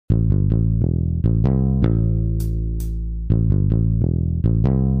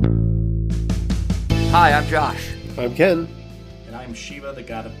Hi, I'm Josh. I'm Ken. And I'm Shiva, the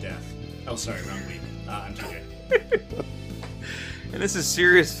god of death. Oh, sorry, wrong week. I'm TJ. And this is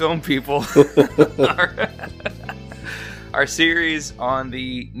Serious Film People. Our series on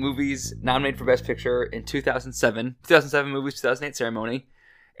the movies nominated for Best Picture in 2007. 2007 movies, 2008 ceremony.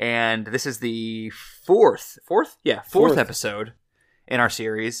 And this is the fourth episode in our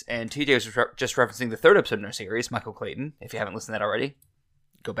series. And TJ was just referencing the third episode in our series, Michael Clayton. If you haven't listened to that already,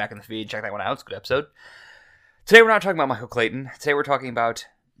 go back in the feed, check that one out. It's a good episode. Today we're not talking about Michael Clayton. Today we're talking about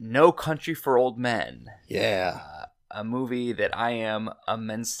No Country for Old Men. Yeah. A movie that I am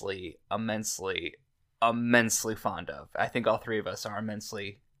immensely fond of. I think all three of us are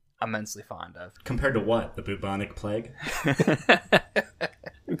immensely fond of. Compared to what? The bubonic plague?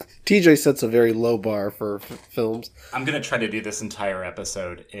 TJ sets a very low bar for films. I'm going to try to do this entire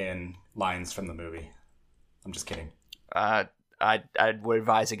episode in lines from the movie. I'm just kidding. I would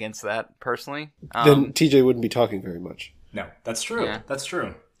advise against that, personally. Then TJ wouldn't be talking very much. No, that's true. Yeah. That's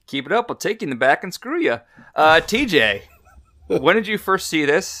true. Keep it up. I'll take you in the back and screw you. TJ, when did you first see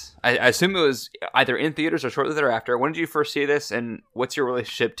this? I assume it was either in theaters or shortly thereafter. When did you first see this, and what's your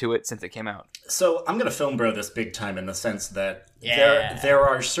relationship to it since it came out? So I'm going to film bro this big time in the sense that there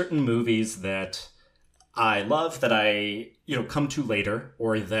are certain movies that I love that I come to later,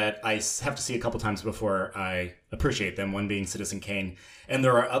 or that I have to see a couple times before I appreciate them, one being Citizen Kane. And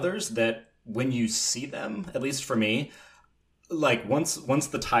there are others that when you see them, at least for me, like once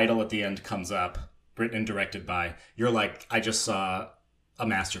the title at the end comes up, written and directed by, you're like, I just saw a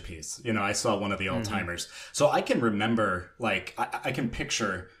masterpiece. I saw one of the all-timers. So I can remember, like, I can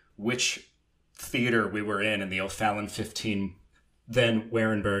picture which theater we were in the O'Fallon 15, then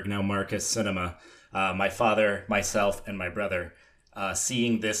Warenberg, now Marcus Cinema. My father, myself, and my brother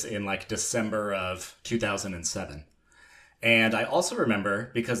seeing this in like December of 2007. And I also remember,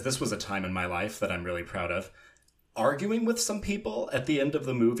 because this was a time in my life that I'm really proud of, arguing with some people at the end of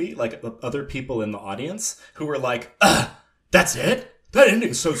the movie, like other people in the audience, who were like, that's it? That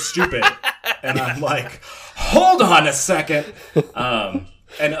ending's so stupid. And I'm like, hold on a second.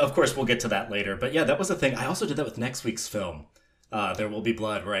 And of course, we'll get to that later. But yeah, that was the thing. I also did that with next week's film. There Will Be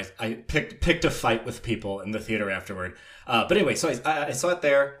Blood, where I picked a fight with people in the theater afterward. But anyway, so I saw it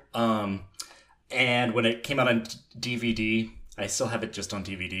there. And when it came out on DVD, I still have it just on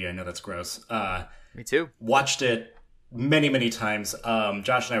DVD. I know that's gross. Me too. Watched it many, many times.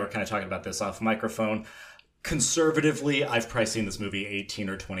 Josh and I were kind of talking about this off microphone. Conservatively, I've probably seen this movie 18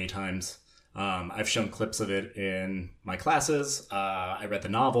 or 20 times. I've shown clips of it in my classes. I read the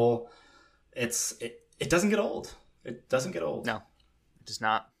novel. It doesn't get old. It doesn't get old. No, it does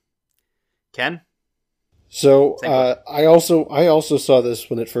not. Ken? So I also saw this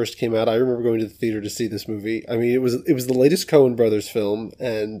when it first came out. I remember going to the theater to see this movie. I mean, it was the latest Coen Brothers film,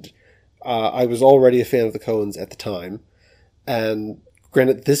 and I was already a fan of the Coens at the time. And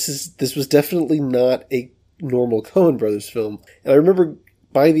granted, this was definitely not a normal Coen Brothers film. And I remember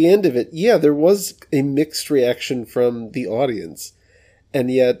by the end of it, yeah, there was a mixed reaction from the audience, and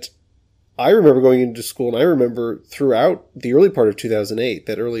yet I remember going into school, and I remember throughout the early part of 2008,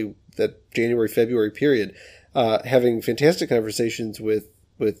 that January, February period, having fantastic conversations with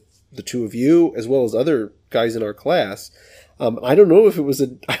the two of you, as well as other guys in our class. I don't know if it was a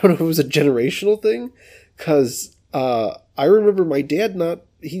generational thing, because I remember my dad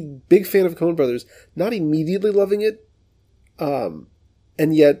big fan of Coen Brothers, not immediately loving it, and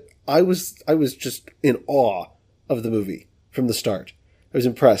yet I was just in awe of the movie from the start. I was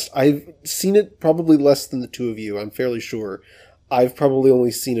impressed. I've seen it probably less than the two of you, I'm fairly sure. I've probably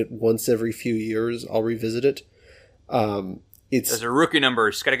only seen it once every few years. I'll revisit it. Those are rookie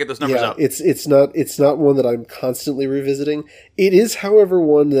numbers. Got to get those numbers up. It's not one that I'm constantly revisiting. It is, however,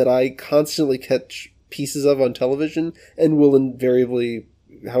 one that I constantly catch pieces of on television, and will invariably,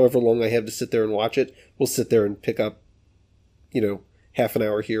 however long I have to sit there and watch it, will sit there and pick up, half an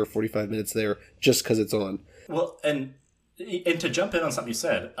hour here, 45 minutes there, just because it's on. Well, and to jump in on something you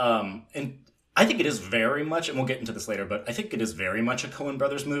said, and I think it is very much, and we'll get into this later, but I think it is very much a Coen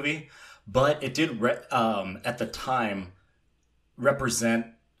Brothers movie, but it did, at the time, represent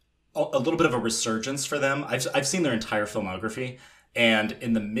a little bit of a resurgence for them. I've seen their entire filmography, and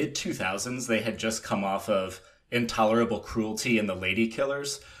in the mid-2000s, they had just come off of Intolerable Cruelty and The Lady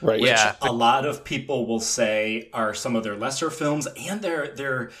Killers, right? Which a lot of people will say are some of their lesser films, and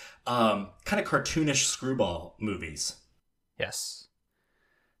their kind of cartoonish screwball movies. Yes.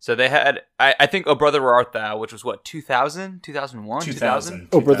 So they had, I think, Oh Brother Where Art Thou, which was what, 2000? 2001? 2000.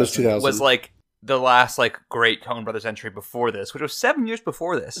 Oh Brothers 2000. Was like the last great Coen Brothers entry before this, which was 7 years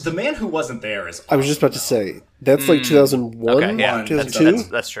before this. The Man Who Wasn't There is awesome, I was just about to say, that's like 2001? Okay, yeah, 2002?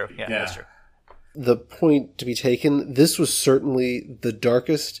 that's true. Yeah, that's true. the point to be taken. This was certainly the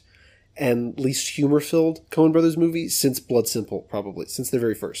darkest and least humor-filled Coen Brothers movie since Blood Simple, probably, since the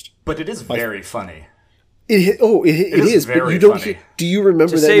very first. But it is very funny. It is very but you don't. funny. Do you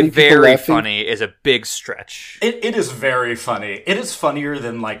remember to that say many people very laughing? funny is a big stretch. It is very funny. It is funnier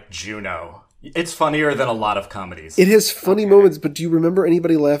than, like, Juno. It's funnier than a lot of comedies. It has funny moments, but do you remember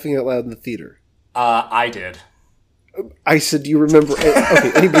anybody laughing out loud in the theater? I did. I said, do you remember?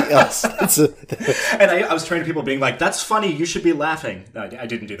 Okay, anybody else? And I was turning to people being like, that's funny, you should be laughing. No, I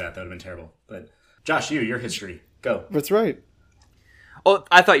didn't do that. That would have been terrible. But Josh, your history. Go. That's right. Oh,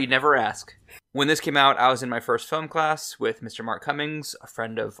 I thought you'd never ask. When this came out, I was in my first film class with Mr. Mark Cummings, a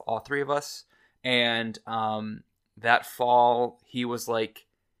friend of all three of us. And that fall, he was like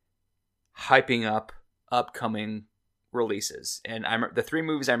hyping up upcoming releases. And the three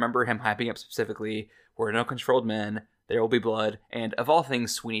movies I remember him hyping up specifically were No Controlled Men, There Will Be Blood, and of all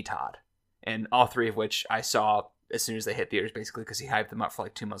things, Sweeney Todd. And all three of which I saw as soon as they hit theaters, basically, because he hyped them up for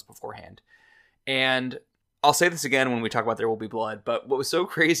like 2 months beforehand. And I'll say this again when we talk about There Will Be Blood, but what was so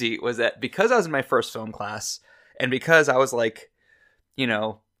crazy was that because I was in my first film class, and because I was like, you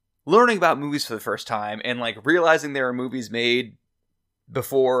know, learning about movies for the first time, and like realizing there were movies made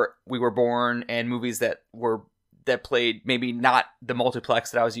before we were born, and movies that played maybe not the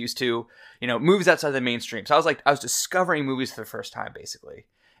multiplex that I was used to, you know, movies outside the mainstream. So I was discovering movies for the first time, basically.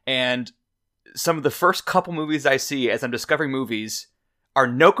 And some of the first couple movies I see as I'm discovering movies are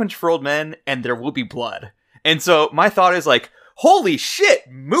No Controlled Men and There Will Be Blood. And so my thought is like, holy shit,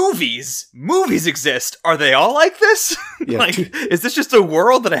 movies exist. Are they all like this? Yeah, like, is this just a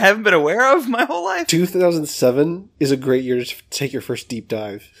world that I haven't been aware of my whole life? 2007 is a great year to take your first deep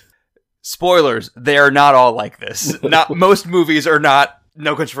dive. Spoilers, they are not all like this. Not most movies are not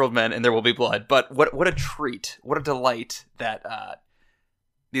No Controlled Men and There Will Be Blood, but what a treat, what a delight that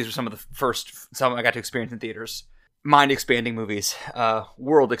these are some of the first some I got to experience in theaters. Mind-expanding movies,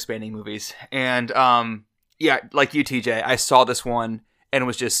 world-expanding movies. And yeah, like you, TJ, I saw this one and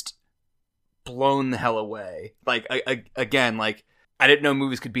was just blown the hell away. Like, again, like, I didn't know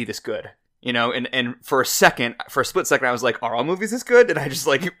movies could be this good. You know, and for a split second, I was like, are all movies this good? And I just,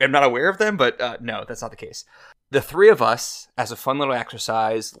 like, am not aware of them. But no, that's not the case. The three of us, as a fun little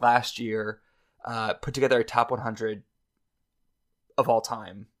exercise last year, put together a top 100 of all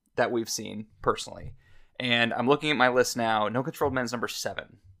time that we've seen personally. And I'm looking at my list now. No Controlled Men's number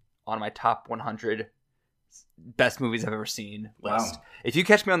 7 on my top 100 best movies I've ever seen list. Wow. If you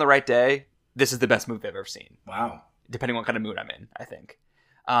catch me on the right day, this is the best movie I've ever seen. Wow. Depending on what kind of mood I'm in, I think.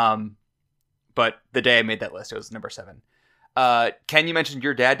 But the day I made that list, it was number 7. Ken, you mentioned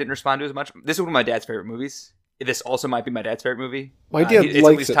your dad didn't respond to as much. This is one of my dad's favorite movies. This also might be my dad's favorite movie. My dad it's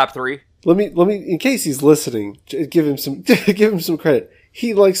likes at least it. top 3. Let me, in case he's listening, give him some credit.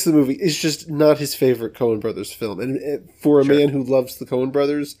 He likes the movie. It's just not his favorite Coen Brothers film. And for a man who loves the Coen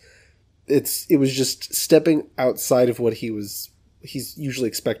Brothers, it was just stepping outside of what he's usually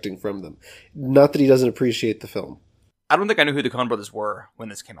expecting from them. Not that he doesn't appreciate the film. I don't think I knew who the Coen Brothers were when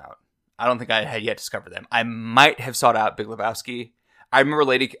this came out. I don't think I had yet discovered them. I might have sought out Big Lebowski. I remember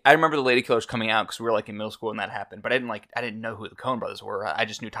the Lady Killers coming out because we were like in middle school when that happened. But I didn't know who the Coen Brothers were. I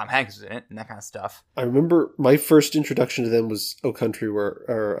just knew Tom Hanks was in it and that kind of stuff. I remember my first introduction to them was Oh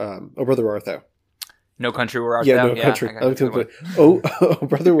Brother Where Art Thou. No Country Where Art Thou? Yeah, No Country. Oh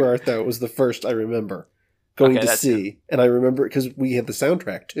Brother Where Art Thou was the first I remember going to see, and I remember because we had the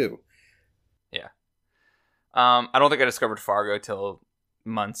soundtrack too. Yeah. I don't think I discovered Fargo till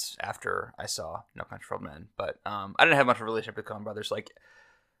months after I saw No Controlled Men, but I didn't have much of a relationship with Coen Brothers. Like,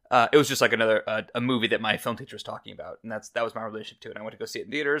 it was just like another a movie that my film teacher was talking about, and that was my relationship to it. And I went to go see it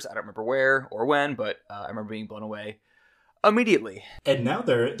in theaters. I don't remember where or when, but I remember being blown away immediately. And now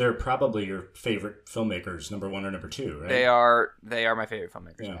they're probably your favorite filmmakers, number 1 or number 2, right? They are my favorite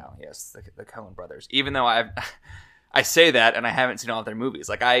filmmakers now. Yes, the Coen Brothers. Even though I say that and I haven't seen all of their movies.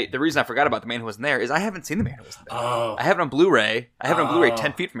 Like the reason I forgot about The Man Who Wasn't There is I haven't seen The Man Who Wasn't There. Oh. I have it on Blu-ray.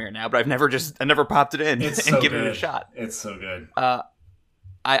 10 feet from here now, but I've never popped it in and given it a shot. It's so good.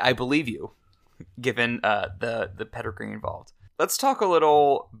 I believe you, given the pedigree involved. Let's talk a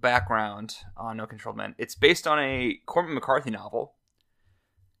little background on No Controlled Men. It's based on a Cormac McCarthy novel,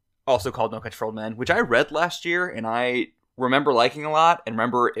 also called No Controlled Men, which I read last year, and I remember liking a lot, and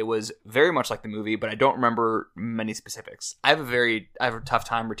remember it was very much like the movie, but I don't remember many specifics. I have a tough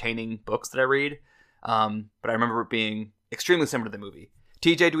time retaining books that I read, but I remember it being extremely similar to the movie.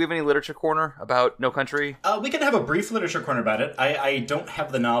 TJ, do we have any literature corner about No Country? We can have a brief literature corner about it. I don't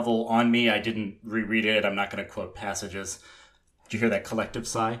have the novel on me. I didn't reread it. I'm not going to quote passages. Did you hear that collective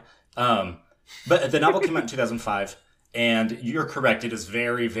sigh? But the novel came out in 2005, and you're correct. It is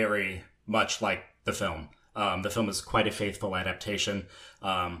very, very much like the film. The film is quite a faithful adaptation,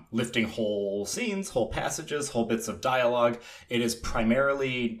 lifting whole scenes, whole passages, whole bits of dialogue. It is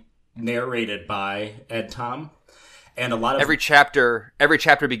primarily narrated by Ed Tom, and a lot of every chapter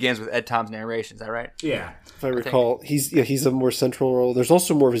begins with Ed Tom's narration. Is that right? Yeah, if I recall, he's a more central role. There's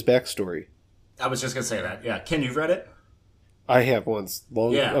also more of his backstory. I was just gonna say that. Yeah, Ken, you've read it? I have once.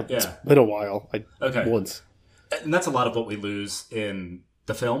 It's yeah. been a while. Okay. Once. And that's a lot of what we lose in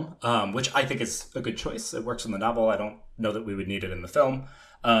the film, which I think is a good choice. It works in the novel. I don't know that we would need it in the film.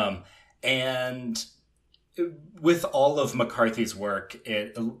 And with all of McCarthy's work,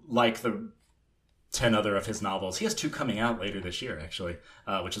 like the 10 other of his novels, he has 2 coming out later this year, actually,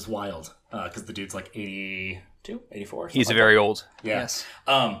 which is wild because the dude's like 82, 84. He's very old. Yeah. Yes.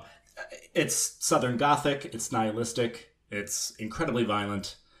 It's Southern Gothic. It's nihilistic. It's incredibly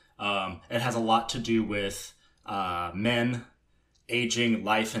violent. It has a lot to do with men, aging,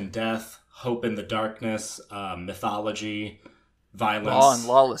 life and death, hope in the darkness, mythology, violence. Law and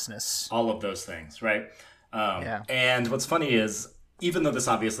lawlessness. All of those things, right? And what's funny is, even though this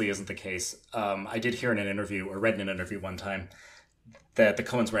obviously isn't the case, I did hear in an interview, or read in an interview one time, that the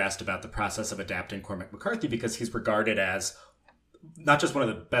Coens were asked about the process of adapting Cormac McCarthy because he's regarded as not just one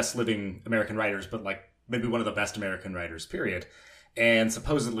of the best living American writers, but like maybe one of the best American writers, period. And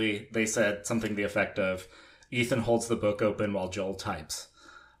supposedly they said something to the effect of, Ethan holds the book open while Joel types.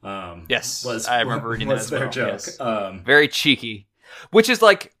 Yes, I remember reading that as their well. joke. Yes. Very cheeky, which is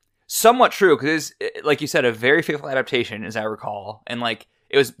like somewhat true because, like you said, a very faithful adaptation, as I recall, and like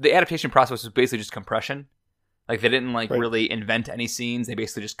it was the adaptation process was basically just compression. Like they didn't really invent any scenes; they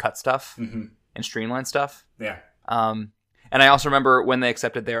basically just cut stuff and streamlined stuff. Yeah. And I also remember when they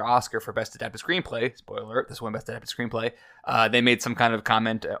accepted their Oscar for Best Adapted Screenplay, spoiler alert, this won Best Adapted Screenplay, they made some kind of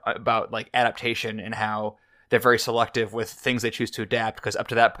comment about like adaptation and how they're very selective with things they choose to adapt because up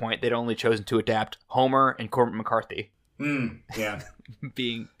to that point, they'd only chosen to adapt Homer and Cormac McCarthy. Yeah.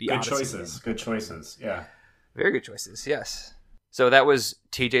 being good choices. Good choices. Yeah. Very good choices, yes. So that was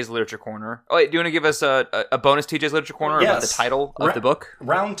TJ's Literature Corner. Oh, wait, do you want to give us a bonus TJ's Literature Corner about the title of the book?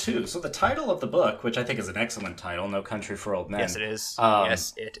 Round 2. So the title of the book, which I think is an excellent title, No Country for Old Men. Yes, it is.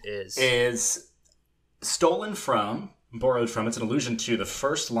 Yes, it is. Is borrowed from, it's an allusion to the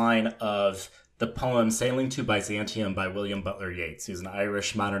first line of the poem Sailing to Byzantium by William Butler Yeats. He's an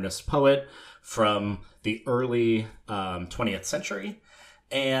Irish modernist poet from the early 20th century.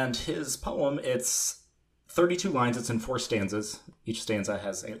 And his poem, it's 32 lines. It's in 4 stanzas. Each stanza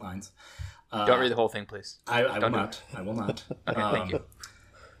has 8 lines. Don't read the whole thing, please. I will not. Okay, thank you.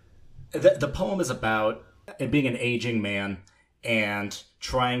 The poem is about being an aging man and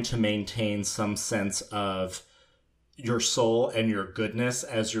trying to maintain some sense of your soul and your goodness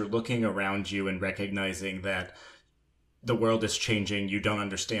as you're looking around you and recognizing that the world is changing. You don't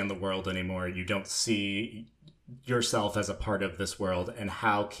understand the world anymore. You don't see yourself as a part of this world, and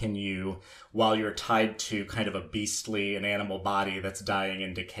how can you, while you're tied to kind of a beastly and animal body that's dying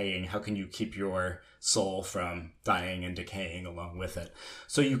and decaying, how can you keep your soul from dying and decaying along with it?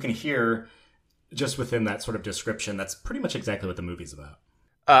 So you can hear just within that sort of description, that's pretty much exactly what the movie's about.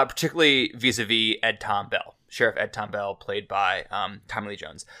 Particularly vis-a-vis Ed Tom Bell, Sheriff Ed Tom Bell, played by Tommy Lee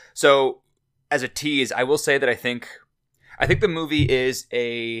Jones. So as a tease, I will say that I think the movie is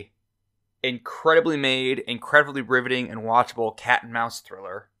a incredibly made, incredibly riveting and watchable cat and mouse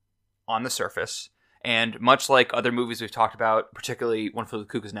thriller on the surface. And much like other movies we've talked about, particularly One Flew Over the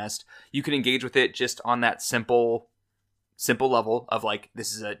Cuckoo's Nest, you can engage with it just on that simple level of like,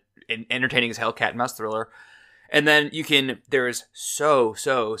 this is an entertaining as hell cat and mouse thriller. And then there is so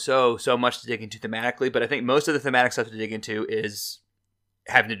much to dig into thematically, but I think most of the thematic stuff to dig into is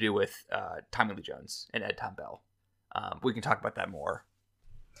having to do with Tommy Lee Jones and Ed Tom Bell. We can talk about that more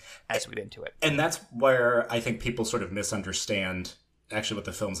as we get into it. And that's where I think people sort of misunderstand actually what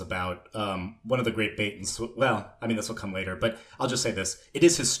the film's about. One of the great bait and this will come later, but I'll just say this. It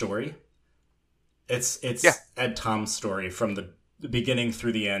is his story. It's Ed Tom's story from the beginning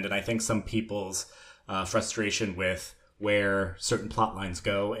through the end, and I think some people's frustration with where certain plot lines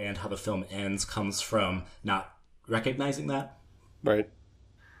go and how the film ends comes from not recognizing that. Right.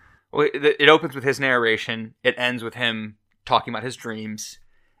 Well, it opens with his narration. It ends with him talking about his dreams.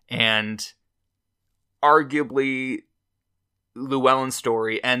 And arguably, Llewellyn's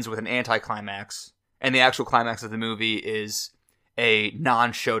story ends with an anticlimax. And the actual climax of the movie is a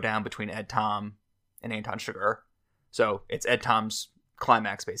non-showdown between Ed Tom and Anton Chigurh. So it's Ed Tom's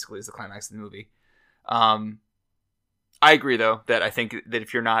climax, basically, is the climax of the movie. I agree, though, that I think that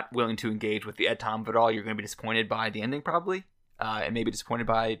if you're not willing to engage with the Ed Tom of it all, you're going to be disappointed by the ending, probably. And maybe disappointed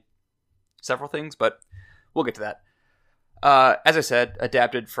by several things, but we'll get to that. As I said,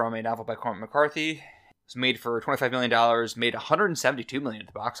 adapted from a novel by Cormac McCarthy. It was made for $25 million, made $172 million at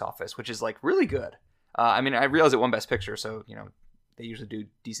the box office, which is like really good. I mean, I realize it won Best Picture, so, you know, they usually do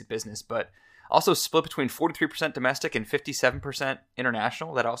decent business, but also split between 43% domestic and 57%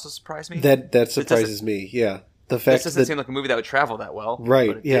 international. That also surprised me. That surprises me. Yeah. The fact this doesn't seem like a movie that would travel that well.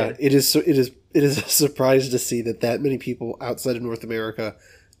 Right. Yeah. It is a surprise to see that many people outside of North America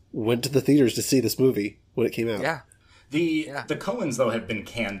went to the theaters to see this movie when it came out. Yeah. The Coens, though, have been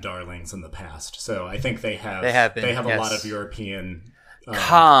canned darlings in the past, so I think they have a lot of European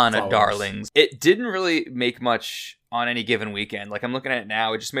darlings. It didn't really make much on any given weekend. Like, I'm looking at it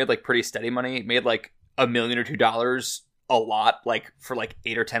now, it just made like pretty steady money. It made like $1 million or $2 million a lot, like for like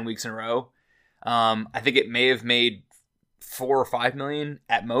 8 or 10 weeks in a row. I think it may have made $4 or $5 million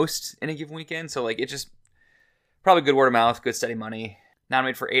at most in a given weekend. So like, it just probably good word of mouth, good steady money.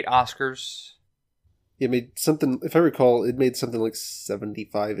 Nominated for 8 Oscars. It made something, if I recall, it made something like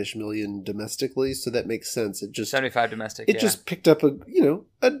 75-ish million domestically, so that makes sense. It just 75 domestic. It just picked up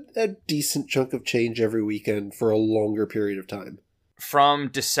a decent chunk of change every weekend for a longer period of time. From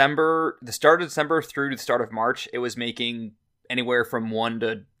the start of December through to the start of March, it was making anywhere from $1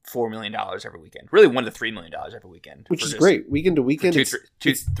 to $4 million every weekend. Really, $1 to $3 million every weekend, which is great. Weekend to weekend,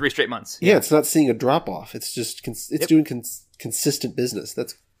 three straight months. Yeah, it's not seeing a drop off. It's just doing consistent business.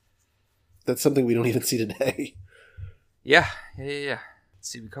 That's something we don't even see today. Yeah. Let's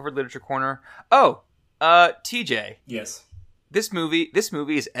see, we covered Literature Corner. Oh, TJ. Yes. This movie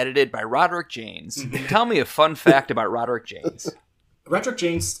is edited by Roderick Jaynes. Tell me a fun fact about Roderick Jaynes. Roderick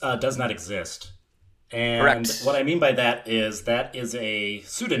Jaynes does not exist. And Correct. What I mean by that is a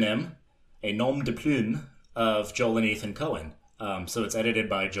pseudonym, a nom de plume of Joel and Ethan Coen. So it's edited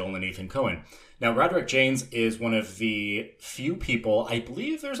by Joel and Ethan Coen. Now, Roderick Jaynes is one of the few people, I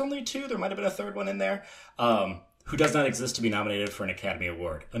believe there's only 2, there might have been a third one in there, who does not exist to be nominated for an Academy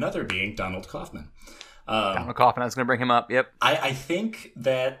Award. Another being Donald Kaufman. Donald Kaufman, I was going to bring him up, yep. I think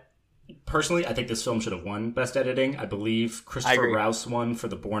that, personally, I think this film should have won Best Editing. I believe Christopher Rouse won for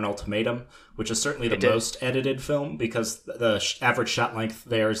The Bourne Ultimatum, which is certainly the most edited film, because the average shot length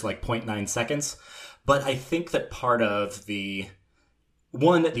there is like 0.9 seconds. But I think that part of the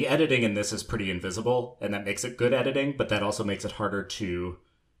editing in this is pretty invisible, and that makes it good editing, but that also makes it harder to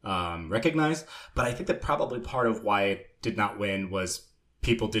recognize. But I think that probably part of why it did not win was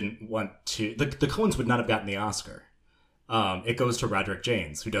people didn't want to... The Coens would not have gotten the Oscar. It goes to Roderick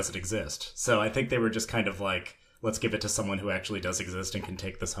Jaynes, who doesn't exist. So I think they were just kind of like, let's give it to someone who actually does exist and can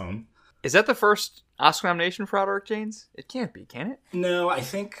take this home. Is that the first Oscar nomination for Roderick Jaynes? It can't be, can it? No, I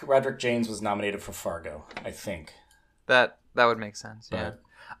think Roderick Jaynes was nominated for Fargo, I think. That would make sense, yeah.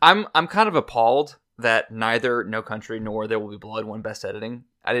 I'm kind of appalled that neither No Country nor There Will Be Blood won Best Editing.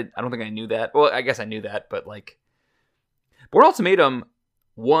 I don't think I knew that. Well, I guess I knew that, but like... Bourne Ultimatum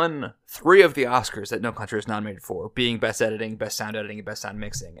won 3 of the Oscars that No Country was nominated for, being Best Editing, Best Sound Editing, and Best Sound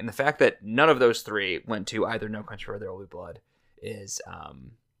Mixing. And the fact that none of those 3 went to either No Country or There Will Be Blood is,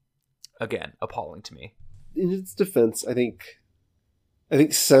 again, appalling to me. In its defense, I think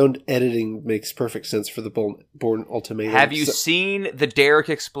sound editing makes perfect sense for the Bourne Ultimatum. Have you seen the Derrick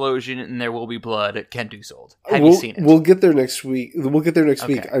explosion in There Will Be Blood at Ken Dussault? Have you seen it? We'll get there next week.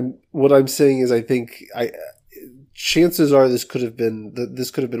 Week. What I'm saying is, I think chances are this could have been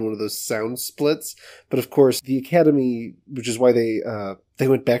one of those sound splits. But of course, the Academy, which is why they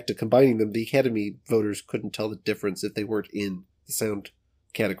went back to combining them. The Academy voters couldn't tell the difference if they weren't in the sound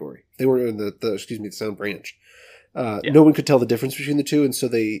category. They were in the sound branch. No one could tell the difference between the two, and so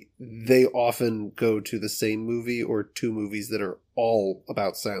they often go to the same movie or 2 movies that are all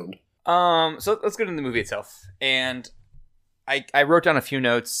about sound. So let's get into the movie itself. And I wrote down a few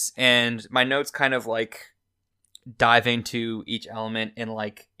notes, and my notes kind of like dive into each element in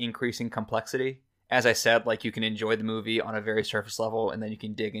like increasing complexity. As I said, like you can enjoy the movie on a very surface level, and then you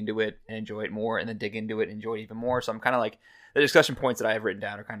can dig into it and enjoy it more, and then dig into it and enjoy it even more. So I'm kind of like the discussion points that I have written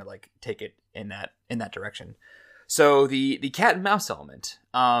down are kind of like take it in that direction. So the cat and mouse element.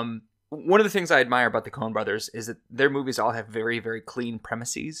 One of the things I admire about the Coen brothers is that their movies all have very, very clean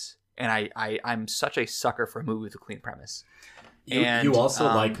premises. And I'm such a sucker for a movie with a clean premise. You also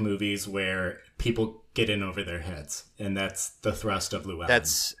like movies where people get in over their heads. And that's the thrust of Llewellyn.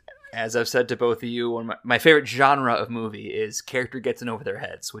 That's, as I've said to both of you, one of my favorite genre of movie is character gets in over their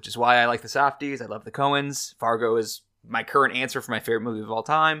heads, which is why I like the Softies. I love the Coens. Fargo is my current answer for my favorite movie of all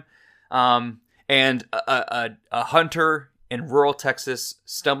time. And a hunter in rural Texas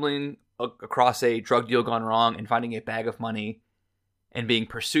stumbling across a drug deal gone wrong and finding a bag of money and being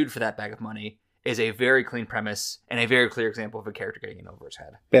pursued for that bag of money is a very clean premise and a very clear example of a character getting in over his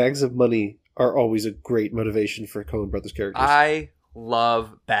head. Bags of money are always a great motivation for Coen Brothers characters. I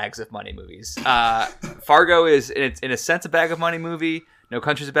love bags of money movies. Fargo is, in a sense, a bag of money movie. No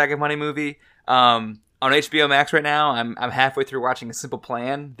Country's a bag of money movie. On HBO Max right now, I'm halfway through watching A Simple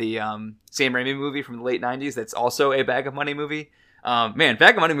Plan, the Sam Raimi movie from the late 90s that's also a bag of money movie. Man,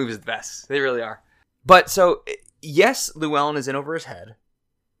 bag of money movies are the best. They really are. But so, yes, Llewellyn is in over his head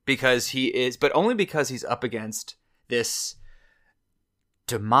because he is, but only because he's up against this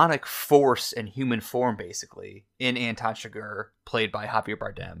demonic force in human form, basically, in Anton Chigurh, played by Javier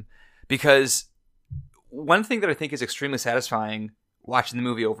Bardem. Because one thing that I think is extremely satisfying watching the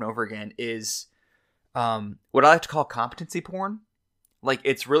movie over and over again is what I like to call competency porn. Like,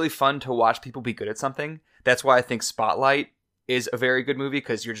 it's really fun to watch people be good at something. That's why I think Spotlight is a very good movie,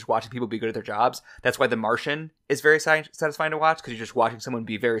 because you're just watching people be good at their jobs. That's why The Martian is very satisfying to watch, because you're just watching someone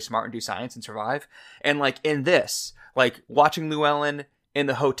be very smart and do science and survive. And like in this, like watching Llewellyn in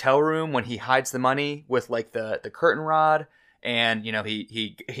the hotel room when he hides the money with like the curtain rod, and you know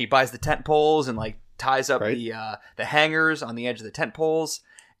he buys the tent poles and like ties up the hangers on the edge of the tent poles,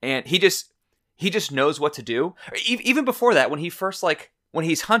 and he just knows what to do. Even before that, when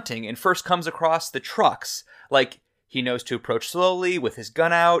he's hunting and first comes across the trucks, like he knows to approach slowly with his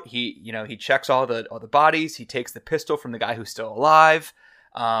gun out. He checks all the bodies. He takes the pistol from the guy who's still alive.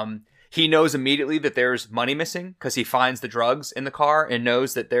 He knows immediately that there's money missing because he finds the drugs in the car and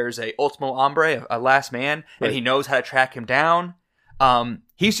knows that there's a ultimo hombre, a last man, and he knows how to track him down.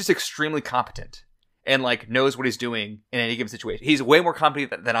 He's just extremely competent and like knows what he's doing in any given situation. He's way more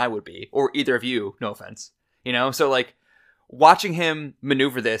competent than I would be, or either of you, no offense. So like watching him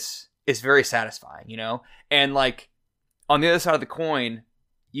maneuver this is very satisfying, And like on the other side of the coin,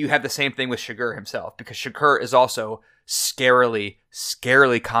 you have the same thing with Chigurh himself, because Chigurh is also scarily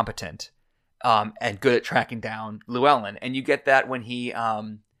competent and good at tracking down Llewellyn. And you get that when he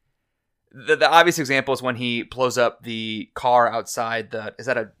the obvious example is when he blows up the car outside it's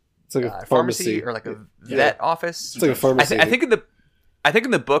like a pharmacy or like a vet office. It's like a pharmacy. I think in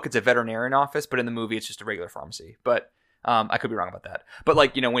the book it's a veterinarian office, but in the movie it's just a regular pharmacy. But I could be wrong about that. But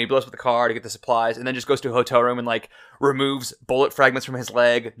like, when he blows up the car to get the supplies and then just goes to a hotel room and like removes bullet fragments from his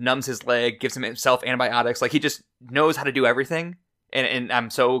leg, numbs his leg, gives himself antibiotics. Like he just knows how to do everything. And I'm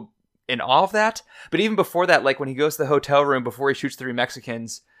so in awe of that. But even before that, like when he goes to the hotel room before he shoots 3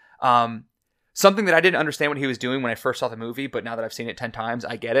 Mexicans, something that I didn't understand what he was doing when I first saw the movie, but now that I've seen it 10 times,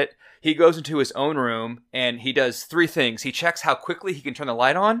 I get it. He goes into his own room and he does 3 things. He checks how quickly he can turn the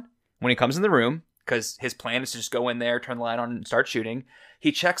light on when he comes in the room, because his plan is to just go in there, turn the light on, and start shooting.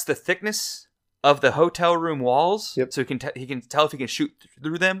 He checks the thickness of the hotel room walls, so he can tell if he can shoot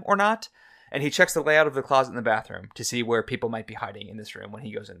through them or not. And he checks the layout of the closet in the bathroom to see where people might be hiding in this room when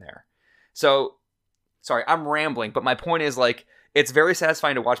he goes in there. So, sorry, I'm rambling, but my point is, like, it's very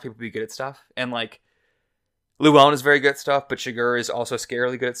satisfying to watch people be good at stuff. And, like, Llewellyn is very good at stuff, but Chigurh is also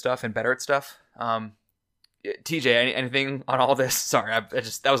scarily good at stuff and better at stuff. TJ, anything on all this? Sorry, that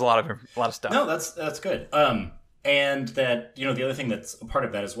was a lot of stuff. No, that's good. And that, the other thing that's a part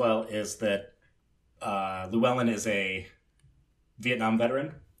of that as well is that Llewellyn is a Vietnam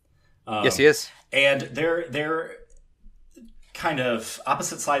veteran. Yes, he is. And they're kind of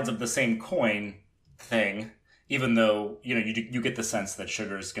opposite sides of the same coin thing, even though, you get the sense that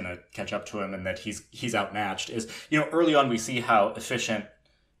Chigurh is going to catch up to him and that he's outmatched. Is, early on we see how efficient,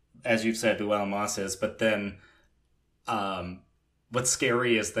 as you've said, Llewellyn Moss is, but then what's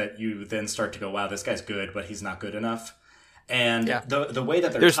scary is that you then start to go, wow, this guy's good, but he's not good enough. And the way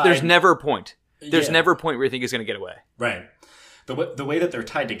that there's never a point. There's never a point where you think he's going to get away. Right. The way that they're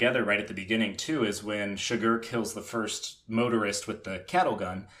tied together right at the beginning, too, is when Chigurh kills the first motorist with the cattle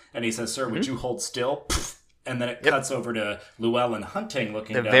gun, and he says, sir, would you hold still? And then it cuts over to Llewellyn hunting,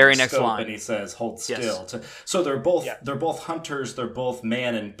 looking down very the next scope, line. And he says, hold still. So they're both hunters, they're both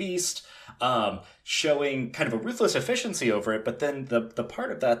man and beast, showing kind of a ruthless efficiency over it. But then the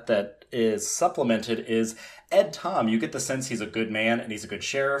part of that is supplemented is Ed Tom. You get the sense he's a good man and he's a good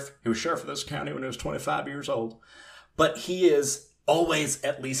sheriff. He was sheriff of this county when he was 25 years old. But he is always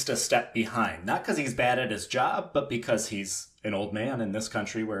at least a step behind. Not because he's bad at his job, but because he's an old man in this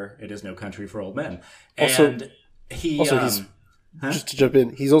country where it is no country for old men. And he's just to jump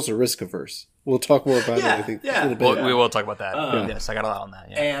in, he's also risk averse. We'll talk more about it, I think. Yeah. In a bit. We will talk about that. Yes, I got a lot on that.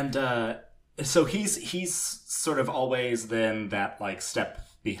 Yeah. And so he's sort of always then that like step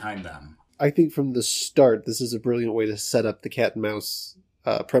behind them. I think from the start, this is a brilliant way to set up the cat and mouse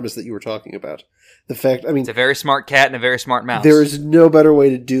premise that you were talking about. The fact, it's a very smart cat and a very smart mouse. There is no better way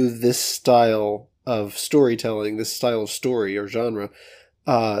to do this style of storytelling, this style of story or genre,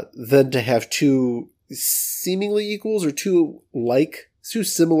 than to have 2 seemingly equals or 2 like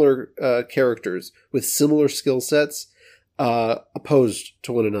similar characters with similar skill sets opposed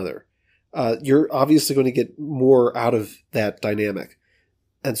to one another. You're obviously going to get more out of that dynamic.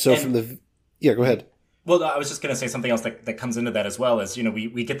 And so go ahead. Well, I was just going to say something else that comes into that as well is,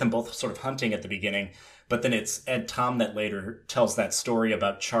 we get them both sort of hunting at the beginning, but then it's Ed Tom that later tells that story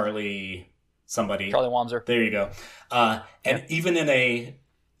about Charlie Wamser. There you go. And even in a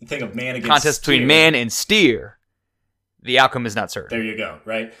thing of man against contest steer, between man and steer, the outcome is not certain. There you go,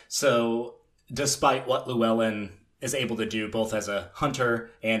 right? So despite what Llewellyn is able to do, both as a hunter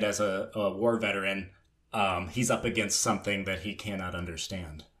and as a war veteran, he's up against something that he cannot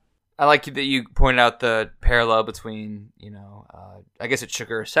understand. I like that you pointed out the parallel between, I guess it's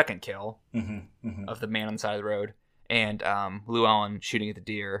Sugar's second kill of the man on the side of the road and Llewellyn shooting at the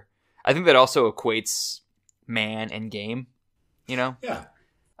deer. I think that also equates man and game, Yeah.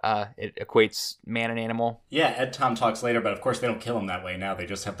 It equates man and animal. Yeah, Ed Tom talks later, but of course they don't kill him that way now. They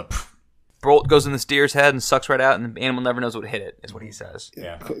just have the... Bolt goes in this deer's head and sucks right out, and the animal never knows what hit it, is what he says.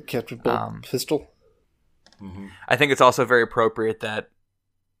 Yeah. Captain Bolt pistol. Mm-hmm. I think it's also very appropriate that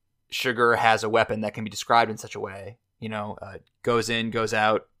Sugar has a weapon that can be described in such a way. Goes in, goes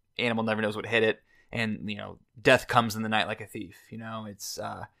out, animal never knows what hit it, and, death comes in the night like a thief. It's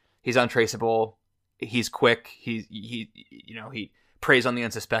he's untraceable, he's quick, he preys on the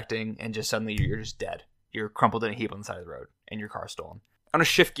unsuspecting, and just suddenly you're just dead. You're crumpled in a heap on the side of the road, and your car's stolen. I'm going to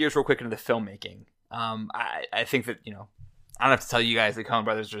shift gears real quick into the filmmaking. I think that, I don't have to tell you guys the Coen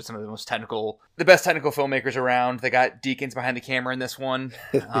brothers are some of the best technical filmmakers around. They got Deakins behind the camera in this one.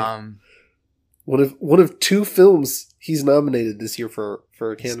 One of two films he's nominated this year for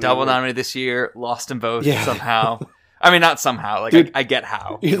Academy He's double nominated this year, lost them both somehow. I mean, not somehow. Like, dude, I get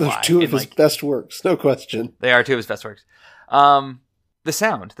how. Those two of his best works, no question. They are two of his best works. The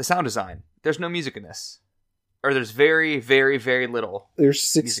sound design. There's no music in this. Or there's very, very, very little. There's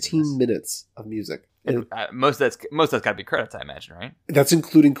 16 minutes of music. And most of that's got to be credits, I imagine, right? That's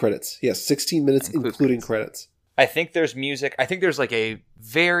including credits. Yes, 16 minutes including credits. I think there's music. I think there's like a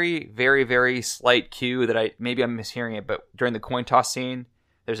very, very, very slight cue that maybe I'm mishearing it, but during the coin toss scene,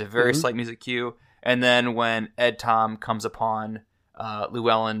 there's a very slight music cue. And then when Ed Tom comes upon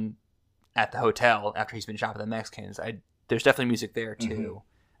Llewellyn at the hotel after he's been shot by the Mexicans, there's definitely music there too.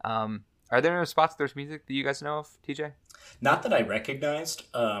 Are there no spots there's music that you guys know of, TJ? Not that I recognized,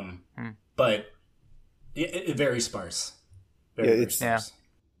 but it very sparse. Very sparse.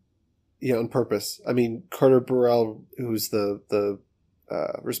 Yeah, on purpose. I mean, Carter Burrell, who's the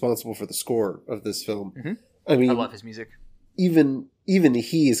responsible for the score of this film. Mm-hmm. I mean, I love his music. Even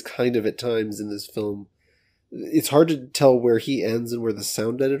he is kind of at times in this film. It's hard to tell where he ends and where the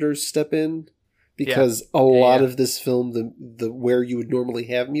sound editors step in, because a lot of this film, the where you would normally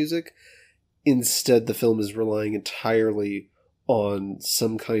have music, instead the film is relying entirely on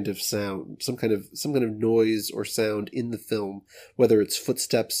some kind of sound, some kind of noise or sound in the film, whether it's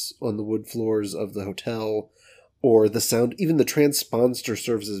footsteps on the wood floors of the hotel, or the sound, even the transponder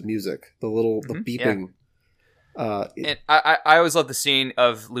serves as music. The beeping. Yeah. And I always love the scene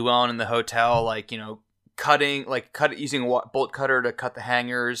of Llewellyn in the hotel, using a bolt cutter to cut the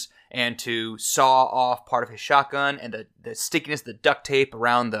hangers and to saw off part of his shotgun, and the stickiness, the duct tape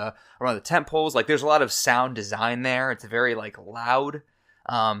around the tent poles. Like, there's a lot of sound design there. It's very loud.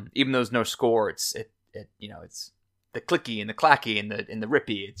 Even though there's no score, it's the clicky and the clacky and the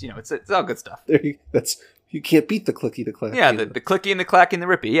rippy. It's all good stuff. You can't beat the clicky, the clacky. Yeah, the clicky and the clacky and the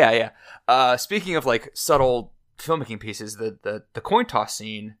rippy. Yeah. Speaking of subtle filmmaking pieces, the coin toss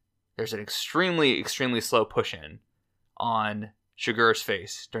scene, there's an extremely, extremely slow push in on Sugar's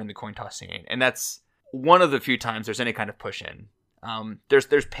face during the coin toss scene, and that's one of the few times there's any kind of push in.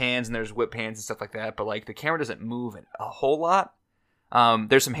 There's pans and there's whip pans and stuff like that, but the camera doesn't move a whole lot.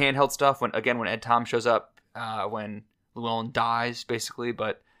 There's some handheld stuff when Ed Tom shows up, when Llewellyn dies, basically,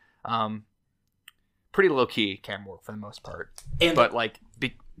 but pretty low key camera work for the most part.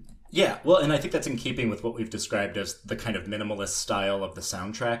 Yeah, well, and I think that's in keeping with what we've described as the kind of minimalist style of the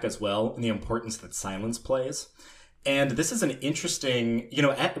soundtrack as well, and the importance that silence plays. And this is an interesting,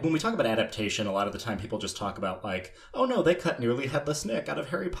 when we talk about adaptation, a lot of the time people just talk about oh no, they cut nearly headless Nick out of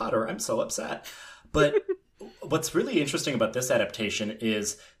Harry Potter. I'm so upset. But what's really interesting about this adaptation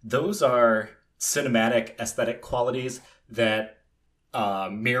is those are cinematic aesthetic qualities that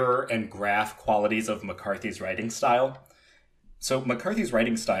mirror and graph qualities of McCarthy's writing style. So McCarthy's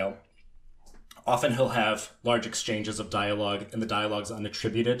writing style, often he'll have large exchanges of dialogue, and the dialogue's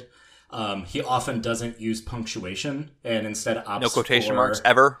unattributed. He often doesn't use punctuation, and instead opts no quotation marks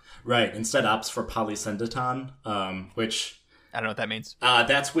ever. Right, instead opts for polysyndeton, which I don't know what that means.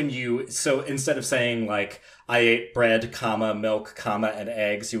 That's when so instead of saying like, I ate bread, comma, milk, comma, and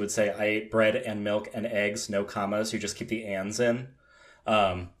eggs, you would say, I ate bread and milk and eggs, no commas. You just keep the ands in.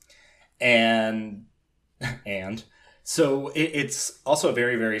 And so it's also a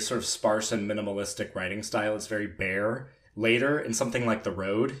very, very sort of sparse and minimalistic writing style. It's very bare. Later, in something like The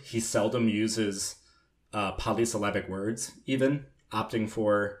Road, he seldom uses polysyllabic words, even, opting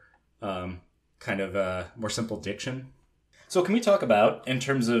for kind of more simple diction. So can we talk about, in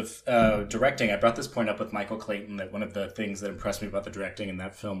terms of directing, I brought this point up with Michael Clayton, that one of the things that impressed me about the directing in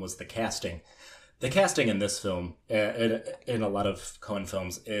that film was the casting. The casting in this film, in a lot of Coen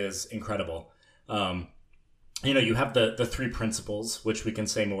films, is incredible. You have the three principals, which we can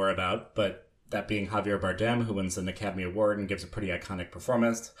say more about, but that being Javier Bardem, who wins an Academy Award and gives a pretty iconic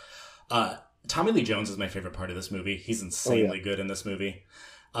performance. Tommy Lee Jones is my favorite part of this movie. He's insanely good in this movie.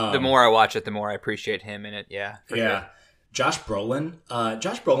 The more I watch it, the more I appreciate him in it. Yeah. Sure. Josh Brolin.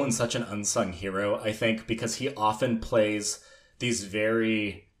 Josh Brolin's such an unsung hero, I think, because he often plays these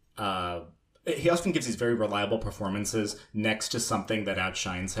very... he often gives these very reliable performances next to something that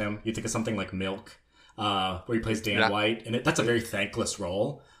outshines him. You think of something like Milk, where he plays Dan White, and that's a very thankless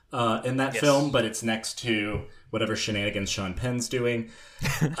role in that film, but it's next to whatever shenanigans Sean Penn's doing.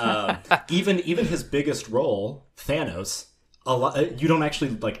 Even his biggest role, Thanos, you don't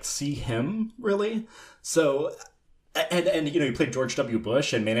actually see him really. So, and he played George W.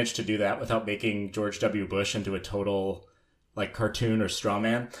 Bush and managed to do that without making George W. Bush into a total cartoon or straw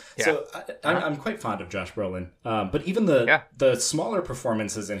man. Yeah. So I'm quite fond of Josh Brolin. But even the smaller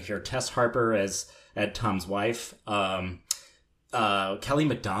performances in here, Tess Harper as Ed Tom's wife, Kelly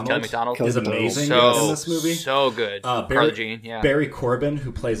MacDonald is amazing in this movie. So good. Carla Jean, Barry Corbin,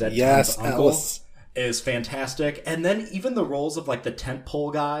 who plays Ed Tom's uncle, is fantastic. And then even the roles of the tent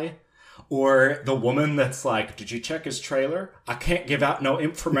pole guy, or the woman that's like, did you check his trailer? I can't give out no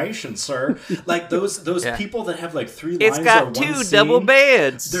information, sir. Those people that have three lines. It's got two double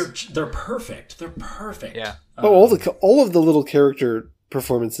beds. They're perfect. They're perfect. Yeah. All of the little character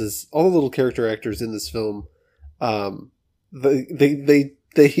performances, all the little character actors in this film, they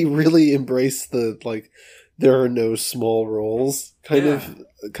really embrace the there are no small roles kind of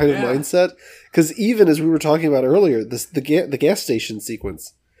mindset. Because even as we were talking about earlier, the gas station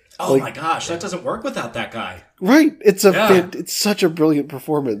sequence. Oh my gosh, that doesn't work without that guy. Right. It's it's such a brilliant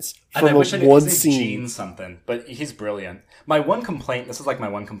performance from one scene. Gene something, but he's brilliant. My one complaint, this is my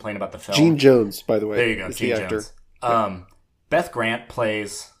one complaint about the film. Gene Jones, by the way. There you go, Gene Jones. Beth Grant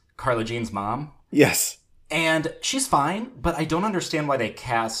plays Carla Jean's mom. Yes. And she's fine, but I don't understand why they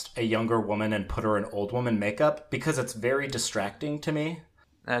cast a younger woman and put her in old woman makeup, because it's very distracting to me.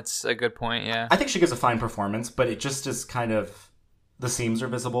 That's a good point, yeah. I think she gives a fine performance, but it just is kind of... The seams are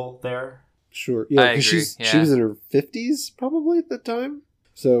visible there. Sure, yeah, because she was in her 50s probably at the time.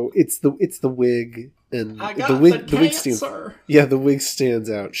 So it's the wig and the wig stands. Yeah, the wig stands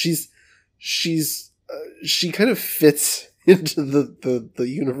out. She kind of fits into the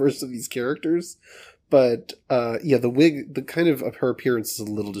universe of these characters, but the wig, the kind of her appearance is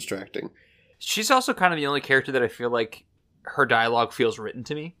a little distracting. She's also kind of the only character that I feel like her dialogue feels written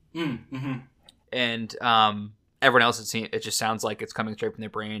to me, and everyone else, it just sounds like it's coming straight from their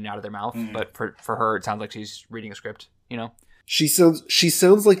brain out of their mouth. But for her, it sounds like she's reading a script. She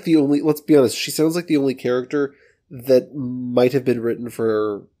sounds like the only. Let's be honest. She sounds like the only character that might have been written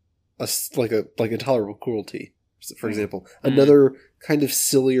for a Intolerable Cruelty, for example. Another kind of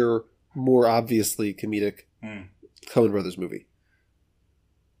sillier, more obviously comedic Coen Brothers movie.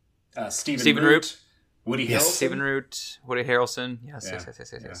 Stephen Root, Woody Harrelson. Stephen Root, Woody Harrelson. Yes.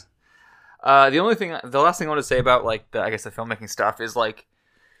 The last thing I want to say about the filmmaking stuff is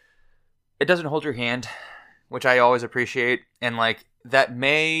it doesn't hold your hand, which I always appreciate, and that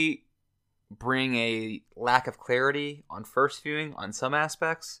may bring a lack of clarity on first viewing on some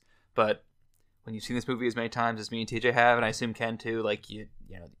aspects, but when you've seen this movie as many times as me and TJ have, and I assume Ken too, you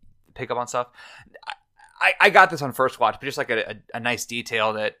pick up on stuff. I got this on first watch, but just a nice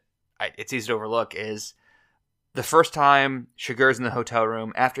detail that it's easy to overlook is. The first time Chigurh's in the hotel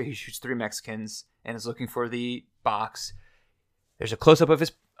room after he shoots 3 Mexicans and is looking for the box, there's a close-up of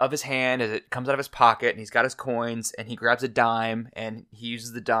his hand as it comes out of his pocket, and he's got his coins, and he grabs a dime, and he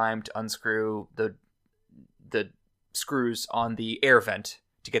uses the dime to unscrew the screws on the air vent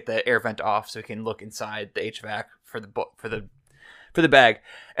to get the air vent off, so he can look inside the HVAC for the bag.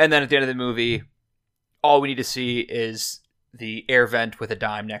 And then at the end of the movie, all we need to see is the air vent with a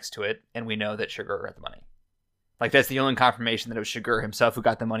dime next to it, and we know that Chigurh got the money. That's the only confirmation that it was Chigurh himself who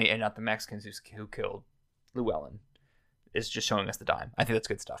got the money and not the Mexicans who killed Llewellyn. Is just showing us the dime. I think that's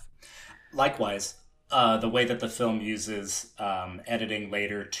good stuff. Likewise, the way that the film uses editing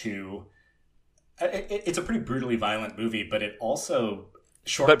later to... It's a pretty brutally violent movie, but it also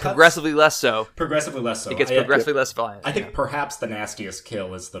shortcuts. But progressively less so. Progressively less so. It gets progressively less violent. I think perhaps the nastiest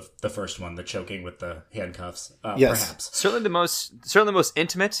kill is the first one, the choking with the handcuffs. Yes. Perhaps. Certainly the most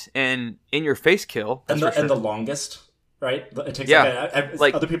intimate and in-your-face kill. And the longest, right? It takes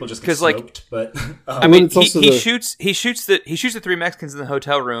other people just get smoked, but I mean, he shoots the three Mexicans in the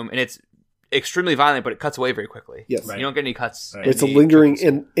hotel room, and it's extremely violent, but it cuts away very quickly. Yes, right. You don't get any cuts. Right. It's a lingering,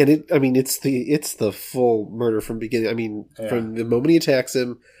 and it. I mean, it's the full murder from beginning. I mean, from the moment he attacks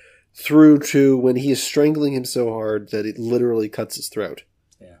him through to when he is strangling him so hard that it literally cuts his throat.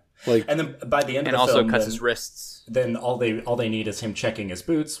 Yeah, and then by the end of the film, film, cuts his wrists. Then all they need is him checking his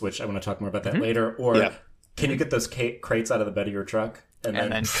boots, which I want to talk more about that later. Or can you get those crates out of the bed of your truck, and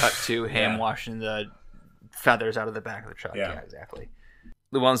then cut to him washing the feathers out of the back of the truck? Yeah, exactly.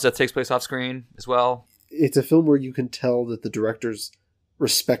 Llewellyn's death takes place off screen as well. It's a film where you can tell that the directors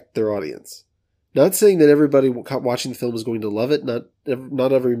respect their audience. Not saying that everybody watching the film is going to love it.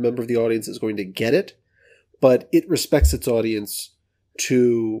 Not every member of the audience is going to get it, but it respects its audience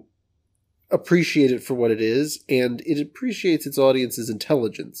to appreciate it for what it is, and it appreciates its audience's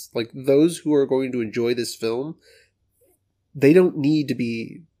intelligence. Like, those who are going to enjoy this film, they don't need to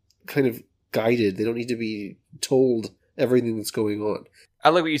be kind of guided. They don't need to be told everything that's going on. I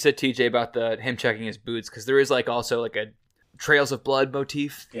like what you said, TJ, about him checking his boots, because there is also a trails of blood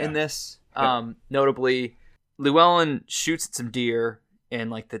motif in this. Notably, Llewellyn shoots at some deer in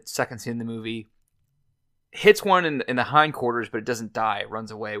the second scene of the movie, hits one in the hindquarters, but it doesn't die. It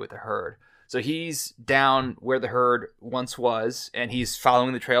runs away with the herd. So he's down where the herd once was, and he's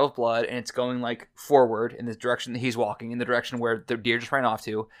following the trail of blood, and it's going forward in the direction that he's walking, in the direction where the deer just ran off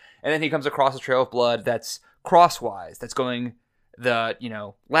to. And then he comes across a trail of blood that's crosswise, that's going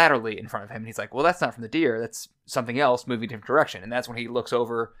laterally in front of him. And he's like, well, that's not from the deer. That's something else moving in a different direction. And that's when he looks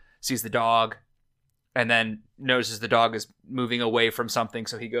over, sees the dog, and then notices the dog is moving away from something.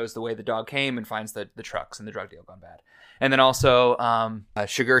 So he goes the way the dog came and finds the trucks and the drug deal gone bad. And then also,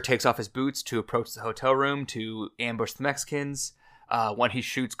 Chigurh takes off his boots to approach the hotel room to ambush the Mexicans. When he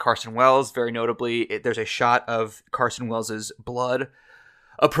shoots Carson Wells, very notably, there's a shot of Carson Wells's blood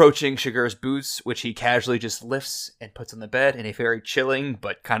approaching Chigurh's boots, which he casually just lifts and puts on the bed in a very chilling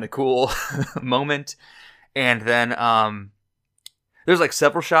but kind of cool moment. And then there's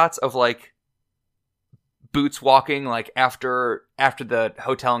several shots of Boots walking after the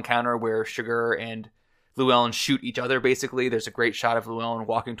hotel encounter where Chigurh and Llewellyn shoot each other. Basically, there's a great shot of Llewellyn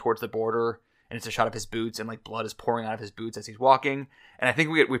walking towards the border, and it's a shot of his boots, and blood is pouring out of his boots as he's walking. And I think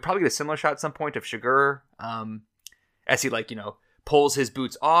we probably get a similar shot at some point of Chigurh as he pulls his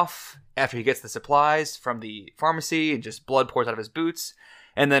boots off after he gets the supplies from the pharmacy, and just blood pours out of his boots.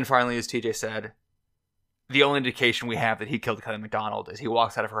 And then finally, as TJ said, the only indication we have that he killed Kelly MacDonald is he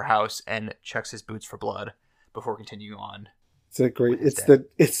walks out of her house and checks his boots for blood before continuing on. It's so great. It's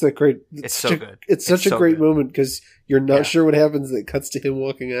so good. It's such a great moment, because you're not sure what happens. It cuts to him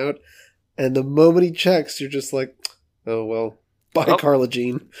walking out, and the moment he checks, you're just like, oh well. Bye, Carla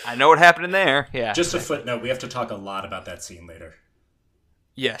Jean. I know what happened in there. Yeah. Just a footnote. We have to talk a lot about that scene later.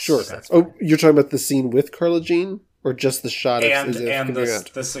 Yes. Sure. You're talking about the scene with Carla Jean, or just the shot and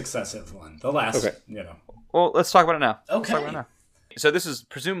the successive one, the last. Okay. Well, let's talk about it now. Okay. So this is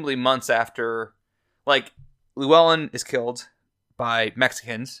presumably months after, Llewellyn is killed by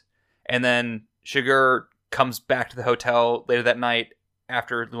Mexicans, and then Chigurh comes back to the hotel later that night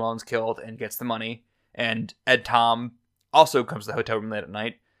after Llewellyn's killed and gets the money, and Ed Tom also comes to the hotel room late at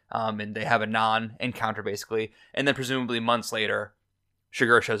night, and they have a non-encounter basically, and then presumably months later,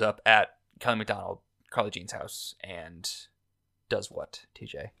 Chigurh shows up at Kelly MacDonald, Carla Jean's house, and does what,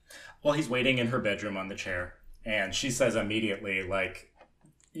 TJ? Well, he's waiting in her bedroom on the chair, and she says immediately,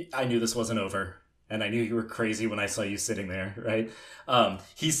 I knew this wasn't over, and I knew you were crazy when I saw you sitting there, right?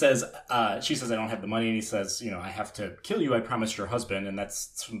 She says, I don't have the money, and he says, I have to kill you, I promised your husband, and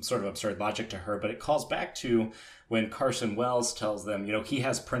that's some sort of absurd logic to her, but it calls back to when Carson Wells tells them, he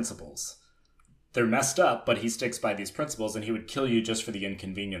has principles. They're messed up, but he sticks by these principles, and he would kill you just for the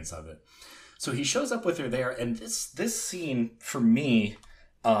inconvenience of it. So he shows up with her there, and this scene, for me,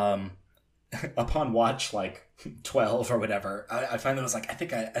 upon watch 12 or whatever, I finally was I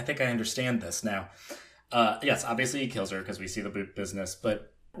think I understand this now. Yes, obviously he kills her because we see the boot business,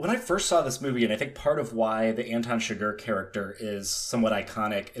 but when I first saw this movie, and I think part of why the Anton Chigurh character is somewhat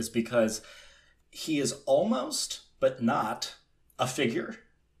iconic is because he is almost, but not, a figure.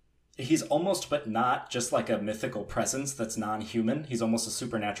 He's almost, but not, just a mythical presence that's non-human. He's almost a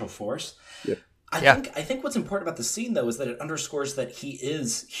supernatural force. Yep. I think what's important about the scene, though, is that it underscores that he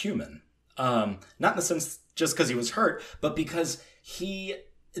is human. Not in the sense just because he was hurt, but because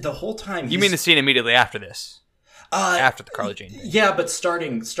the whole time... You mean the scene immediately after this? After the Carla Jean thing. Yeah, but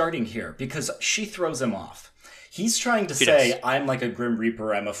starting here, because she throws him off. He's trying to say, I'm like a Grim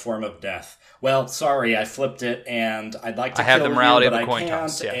Reaper, I'm a form of death. Well, sorry, I flipped it, and I'd like to kill you, but I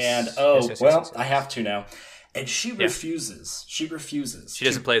can't. Yes. And, I have to now. And she refuses. She refuses. She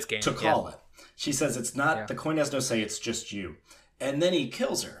doesn't play his game. To call it. She says, it's not, the coin has no say, it's just you. And then he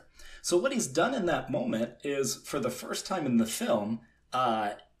kills her. So what he's done in that moment is, for the first time in the film,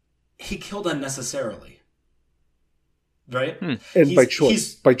 he killed unnecessarily. Right? And by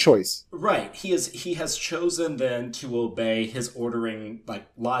choice. Right. He has chosen then to obey his ordering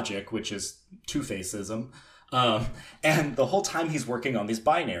logic, which is Two-Faceism. And the whole time he's working on these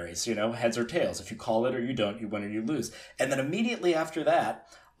binaries, heads or tails. If you call it or you don't, you win or you lose. And then immediately after that,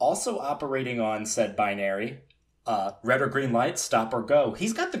 also operating on said binary, red or green light, stop or go.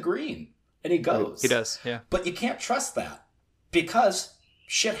 He's got the green, and he goes. He does, yeah. But you can't trust that because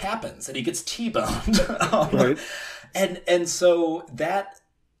shit happens, and he gets T-boned. Right. And so that,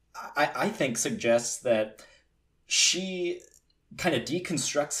 I think, suggests that she kind of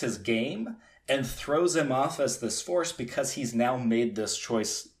deconstructs his game and throws him off as this force because he's now made this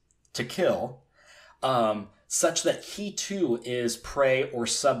choice to kill, such that he too is prey or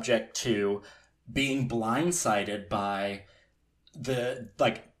subject to being blindsided by the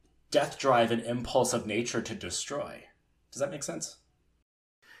death drive and impulse of nature to destroy. Does that make sense?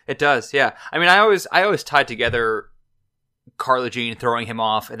 It does, yeah. I mean, I always tied together Carla Jean throwing him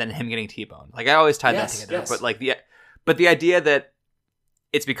off and then him getting T-boned. I always tied that together. Yes. But the idea that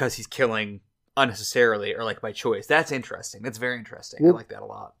it's because he's killing unnecessarily or by choice, that's interesting. That's very interesting. Well, I like that a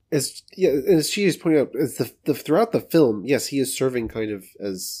lot. As she is pointing out, as the throughout the film, yes, he is serving kind of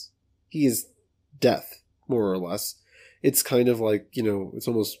as he is death, more or less. It's kind of it's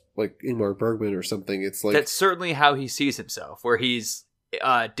almost like Ingmar Bergman or something. It's like that's certainly how he sees himself, where he's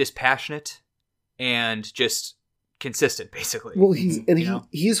dispassionate and just consistent, basically. Well,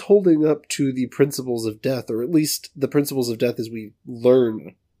 he's holding up to the principles of death, or at least the principles of death as we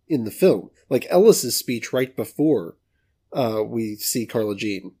learn in the film. Like Ellis's speech right before we see Carla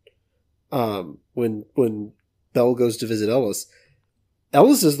Jean, when Belle goes to visit Ellis.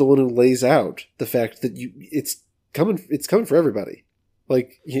 Ellis is the one who lays out the fact that it's coming for everybody. And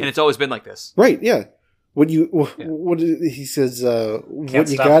it's always been like this, right? Yeah. What he says? What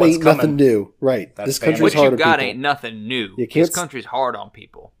you got ain't nothing new, right? That's this country's hard on people. What you got ain't nothing new. This country's hard on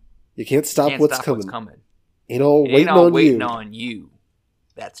people. You can't stop what's coming. Ain't all waiting waiting on you.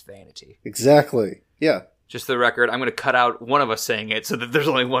 That's vanity. Exactly. Yeah. Just for the record, I'm going to cut out one of us saying it so that there's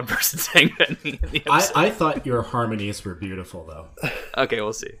only one person saying it in the episode. I thought your harmonies were beautiful, though. Okay,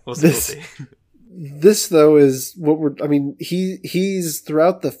 we'll see. We'll see. This, though, is what he's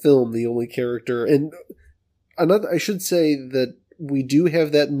throughout the film the only character, and I should say that we do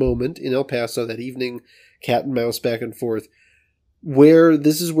have that moment in El Paso, that evening, cat and mouse back and forth, where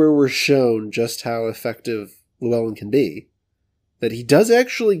this is where we're shown just how effective Llewellyn can be. That he does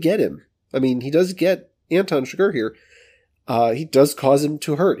actually get him. I mean, he does get Anton Chigurh here. He does cause him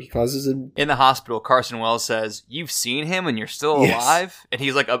to hurt. He causes him... In the hospital, Carson Wells says, "You've seen him and you're still alive?" Yes. And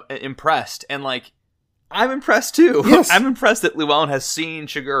he's impressed. And I'm impressed too. Yes. I'm impressed that Llewellyn has seen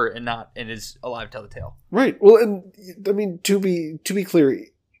Chigurh and is alive to tell the tale. Right. Well, and I mean, to be clear,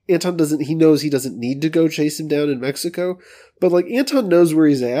 Anton he knows he doesn't need to go chase him down in Mexico, but Anton knows where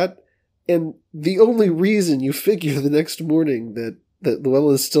he's at, and the only reason you figure the next morning that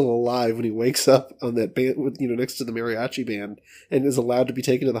Llewellyn is still alive when he wakes up on that band, next to the mariachi band, and is allowed to be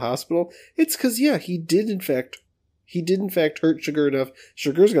taken to the hospital, it's because he did in fact hurt Chigurh enough.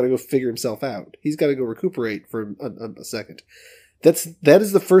 Chigurh's got to go figure himself out. He's got to go recuperate for a second. That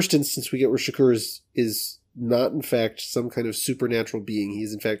is the first instance we get where Chigurh is not in fact some kind of supernatural being. He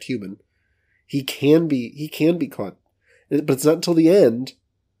is in fact human. He can be caught, but it's not until the end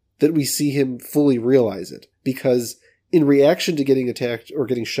that we see him fully realize it, because in reaction to getting attacked or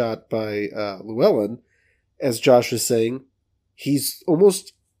getting shot by Llewellyn, as Josh was saying, he's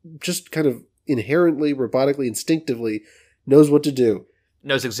almost just kind of inherently, robotically, instinctively knows what to do.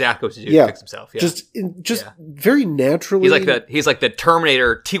 Knows exactly what to do to fix himself. Yeah. Very naturally. He's like the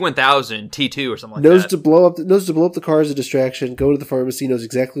Terminator T-1000, T2 or something like knows that. Knows to blow up the car as a distraction, go to the pharmacy, knows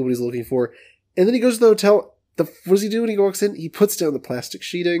exactly what he's looking for. And then he goes to the hotel. What does he do when he walks in? He puts down the plastic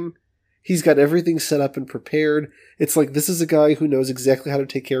sheeting. He's got everything set up and prepared. It's this is a guy who knows exactly how to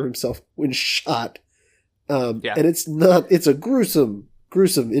take care of himself when shot. And it's a gruesome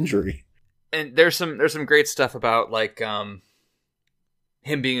injury. And there's some great stuff about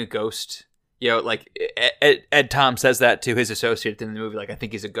him being a ghost. Ed Tom says that to his associate in the movie, I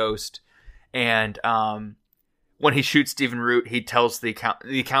think he's a ghost. And when he shoots Stephen Root, he tells the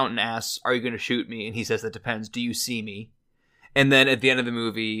accountant asks, "Are you going to shoot me?" And he says, "That depends. Do you see me?" And then at the end of the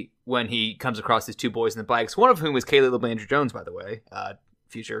movie, when he comes across these two boys in the bikes, one of whom is Kaylee LeBlandry-Jones, by the way,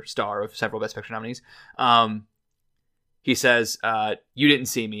 future star of several Best Picture nominees, he says, "You didn't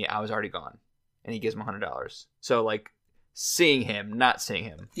see me. I was already gone." And he gives him $100. So, like, seeing him, not seeing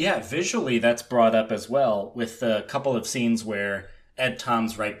him. Yeah, visually that's brought up as well with a couple of scenes where Ed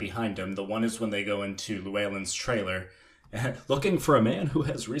Tom's right behind him. The one is when they go into Llewellyn's trailer, looking for a man who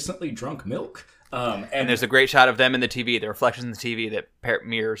has recently drunk milk. And there's a great shot of them in the TV, the reflections in the TV that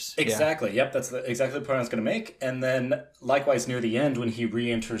mirrors. Exactly. Yeah. Yep, that's exactly the point I was going to make. And then, likewise, near the end, when he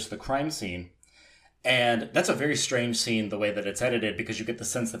re-enters the crime scene, and that's a very strange scene, the way that it's edited, because you get the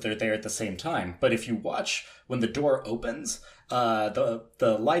sense that they're there at the same time. But if you watch, when the door opens,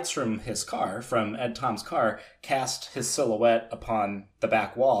 the lights from his car, from Ed Tom's car, cast his silhouette upon the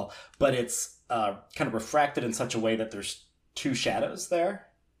back wall. But it's kind of refracted in such a way that there's two shadows there.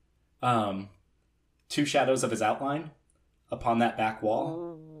 Two shadows of his outline upon that back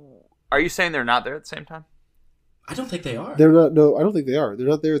wall. Are you saying they're not there at the same time? I don't think they are. They're not. No, I don't think they are. They're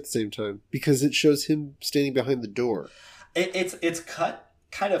not there at the same time because it shows him standing behind the door. It's cut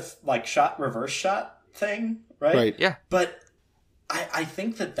kind of like reverse shot thing, right? Right. Yeah. But I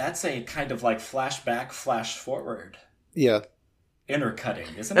think that's a kind of like flashback, flash forward. Yeah.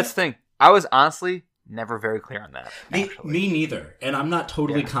 Intercutting, isn't That's it? the thing. I was honestly never very clear on that. Me neither. And I'm not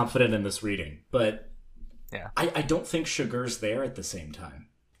totally confident in this reading, but yeah, I don't think Sugar's there at the same time.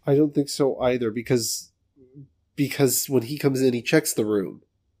 I don't think so either because when he comes in, he checks the room.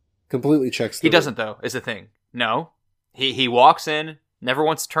 Completely checks the room. He doesn't, though, is the thing. No. He walks in, never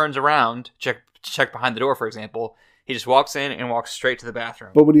once turns around, check behind the door, for example. He just walks in and walks straight to the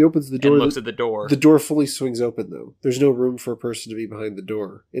bathroom. But when he opens the door... and looks at the door. The door fully swings open, though. There's no room for a person to be behind the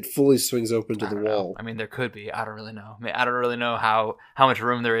door. It fully swings open to the wall. I mean, there could be. I don't really know. I don't really know how much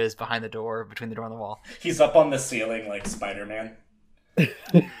room there is behind the door, between the door and the wall. He's up on the ceiling like Spider-Man.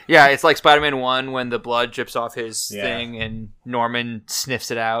 Yeah, it's like Spider-Man 1 when the blood drips off his thing and Norman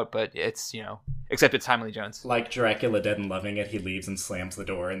sniffs it out, but it's, except it's Tommy Lee Jones. Like Dracula Dead and Loving It, he leaves and slams the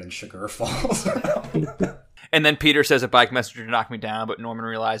door and then Sugar falls around. And then Peter says a bike messenger to knock me down, but Norman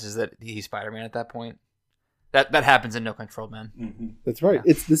realizes that he's Spider-Man at that point. That happens in No Country for Old Men. Mm-hmm. That's right.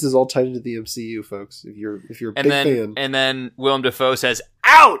 Yeah. This is all tied into the MCU, folks. If you're a big fan. And then Willem Dafoe says,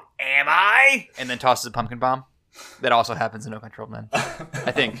 "Out, am I?" And then tosses a pumpkin bomb. That also happens in No Country for Old Men.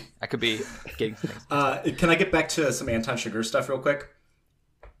 I think I could be getting some things. Can I get back to some Anton Chigurh stuff real quick?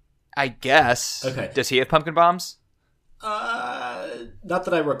 I guess. Okay. Does he have pumpkin bombs? Not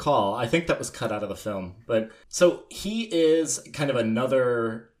that I recall. I think that was cut out of the film. But so he is kind of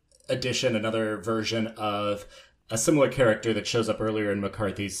another edition, another version of a similar character that shows up earlier in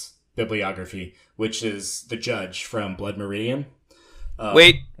McCarthy's bibliography, which is the judge from Blood Meridian.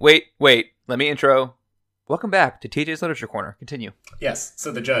 Wait. Let me intro. Welcome back to TJ's Literature Corner. Continue. Yes.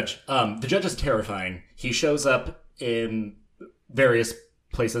 So the judge. The judge is terrifying. He shows up in various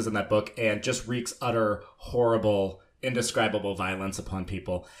places in that book and just wreaks utter, horrible, indescribable violence upon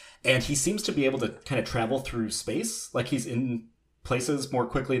people. And he seems to be able to kind of travel through space. Like he's in places more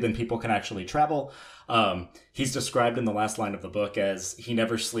quickly than people can actually travel. He's described in the last line of the book as he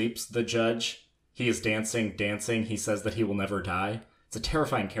never sleeps, the judge. He is dancing. He says that he will never die. It's a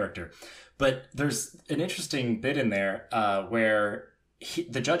terrifying character. But there's an interesting bit in there where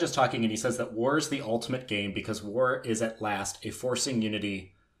the judge is talking and he says that war is the ultimate game because war is at last a forcing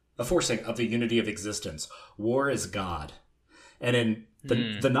of the unity of existence. War is God. And in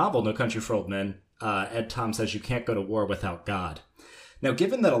the novel No Country for Old Men, Ed Tom says you can't go to war without God. Now,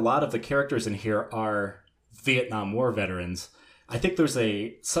 given that a lot of the characters in here are Vietnam War veterans, I think there's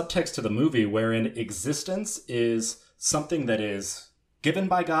a subtext to the movie wherein existence is something that is given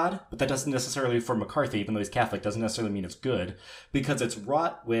by God, but that doesn't necessarily, for McCarthy, even though he's Catholic, doesn't necessarily mean it's good, because it's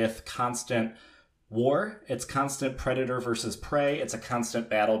wrought with constant war. It's constant predator versus prey. It's a constant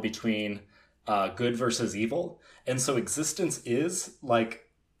battle between good versus evil. And so existence is like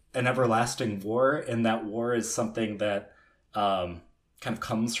an everlasting war, and that war is something that kind of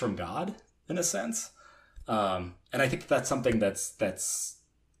comes from God, in a sense. And I think that's something that's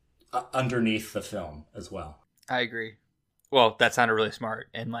underneath the film as well. I agree. Well, that sounded really smart,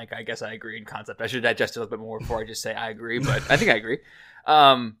 and I guess I agree in concept. I should digest it a little bit more before I just say I agree, but I think I agree.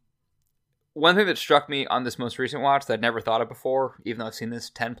 One thing that struck me on this most recent watch that I'd never thought of before, even though I've seen this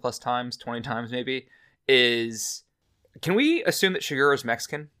 10 plus times, 20 times maybe, is can we assume that Chigurh is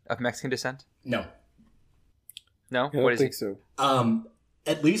Mexican, of Mexican descent? No. No? I don't think so.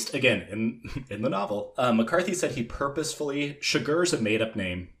 At least, again, in the novel, McCarthy said he purposefully... Chigurh's a made-up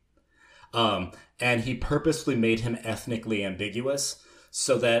name. And he purposely made him ethnically ambiguous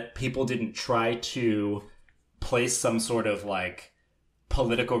so that people didn't try to place some sort of like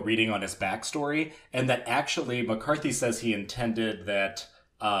political reading on his backstory, and that actually McCarthy says he intended that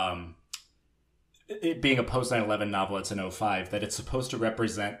it being a post 9/11 novel, it's in '05, that it's supposed to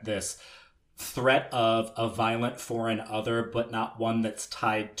represent this threat of a violent foreign other, but not one that's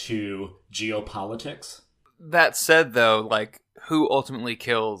tied to geopolitics. That said, though, like, who ultimately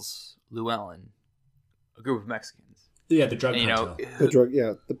kills Llewellyn? A group of Mexicans. Yeah, the drug cartel.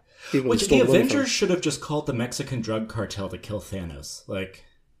 The people Which the Avengers should have just called the Mexican drug cartel to kill Thanos. Like,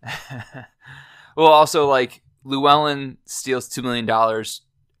 well, also, like, Llewellyn steals $2 million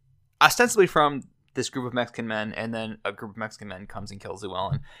ostensibly from this group of Mexican men, and then a group of Mexican men comes and kills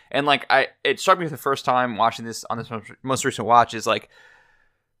Llewellyn. And, like, it struck me the first time watching this on this most recent watch is, like,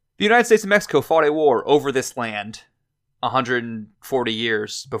 the United States and Mexico fought a war over this land 140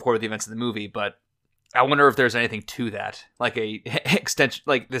 years before the events of the movie, but I wonder if there's anything to that, like a extension,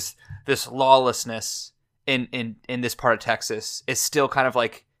 like this lawlessness in this part of Texas is still kind of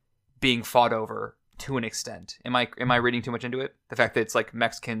like being fought over to an extent. Am I reading too much into it? The fact that it's like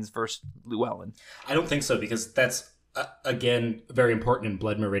Mexicans versus Llewellyn. I don't think so, because that's again very important in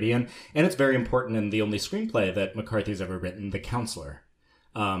Blood Meridian, and it's very important in the only screenplay that McCarthy's ever written, The Counselor.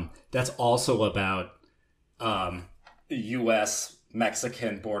 That's also about U.S.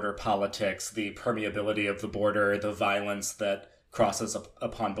 Mexican border politics, the permeability of the border, the violence that crosses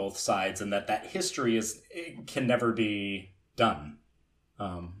upon both sides, and that history can never be done.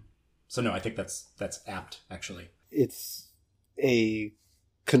 So no, I think that's apt, actually. It's a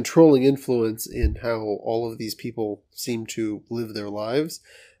controlling influence in how all of these people seem to live their lives.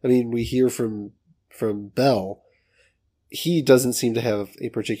 I mean, we hear from Bell. He doesn't seem to have a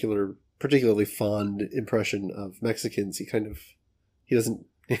particularly fond impression of Mexicans. He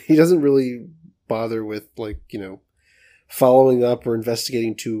doesn't really bother with, like, following up or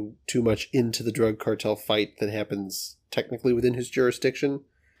investigating too much into the drug cartel fight that happens technically within his jurisdiction.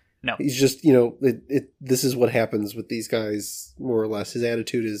 No. He's just, this is what happens with these guys, more or less. His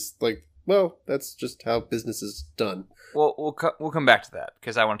attitude is like, well, that's just how business is done. Well, we'll come back to that,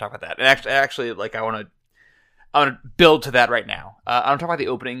 because I want to talk about that. And actually, like, I want to build to that right now. I want to talk about the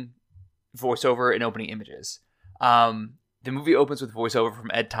opening voiceover and opening images. The movie opens with voiceover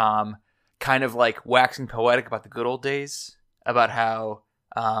from Ed Tom, kind of like waxing poetic about the good old days, about how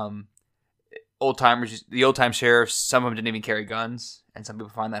the old time sheriffs, some of them didn't even carry guns, and some people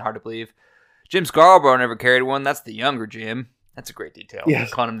find that hard to believe. Jim Scarborough never carried one. That's the younger Jim. That's a great detail.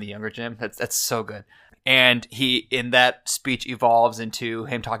 Yes. Calling him the younger Jim. That's so good. And he, in that speech, evolves into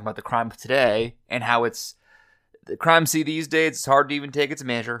him talking about the crime of today and how it's the crime see these days. It's hard to even take its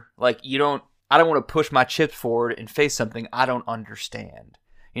measure. Like, I don't want to push my chips forward and face something I don't understand.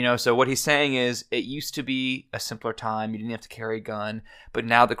 So what he's saying is, it used to be a simpler time. You didn't have to carry a gun, but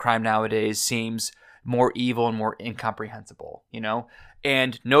now the crime nowadays seems more evil and more incomprehensible,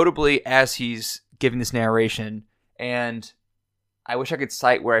 And notably, as he's giving this narration, and I wish I could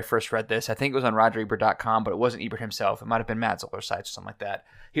cite where I first read this. I think it was on RogerEbert.com, but it wasn't Ebert himself. It might have been Matt Zoller's site or something like that.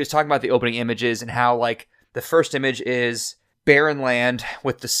 He was talking about the opening images and how, like, the first image is barren land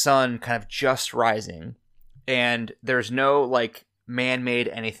with the sun kind of just rising, and there's no, like, man-made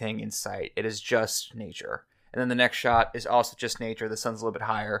anything in sight. It is just nature. And then the next shot is also just nature. The sun's a little bit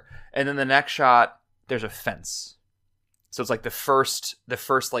higher. And then the next shot, there's a fence. So it's like the first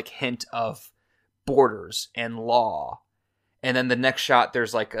like hint of borders and law. And then the next shot,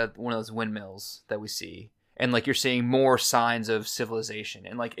 there's like one of those windmills that we see. And like you're seeing more signs of civilization.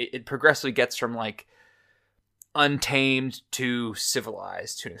 And like it progressively gets from like untamed to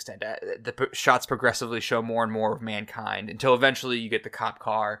civilized to an extent. The shots progressively show more and more of mankind until eventually you get the cop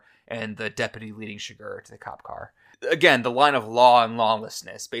car and the deputy leading Chigurh to the cop car. Again, the line of law and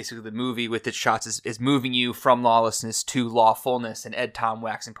lawlessness. Basically, the movie with its shots is moving you from lawlessness to lawfulness, and Ed Tom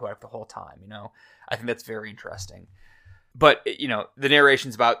waxing poetic the whole time. I think that's very interesting. But the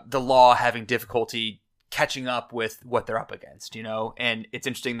narration's about the law having difficulty catching up with what they're up against. And it's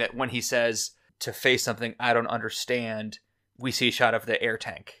interesting that when he says to face something I don't understand, we see a shot of the air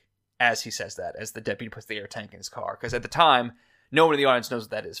tank as he says that, as the deputy puts the air tank in his car. Because at the time, no one in the audience knows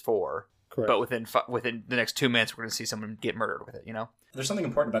what that is for. Correct. But within the next 2 minutes, we're going to see someone get murdered with it, There's something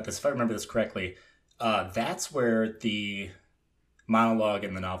important about this. If I remember this correctly, that's where the monologue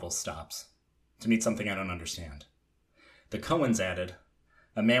in the novel stops, to meet something I don't understand. The Coens added,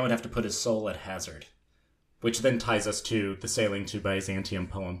 a man would have to put his soul at hazard, which then ties us to the Sailing to Byzantium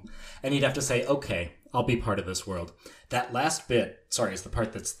poem. And he'd have to say, okay, I'll be part of this world. That last bit, is the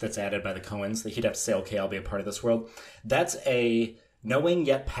part that's added by the Coens, that he'd have to say, okay, I'll be a part of this world. That's a knowing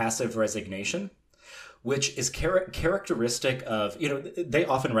yet passive resignation, which is characteristic of, they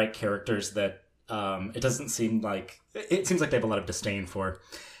often write characters that it seems like they have a lot of disdain for.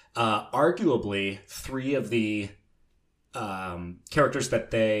 Arguably, three of the characters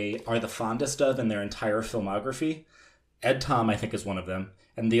that they are the fondest of in their entire filmography, Ed Tom, I think, is one of them.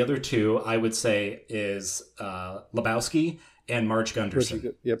 And the other two, I would say, is Lebowski and Marge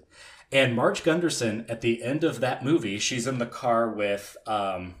Gunderson. Yep. And Marge Gunderson, at the end of that movie, she's in the car with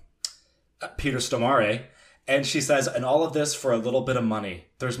Peter Stormare, and she says, and all of this for a little bit of money.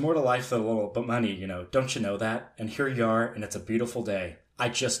 There's more to life than a little bit of money, Don't you know that? And here you are, and it's a beautiful day. I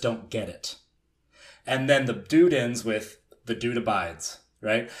just don't get it. And then the dude ends with, the dude abides,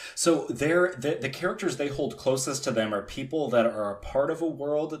 right? So the characters they hold closest to them are people that are a part of a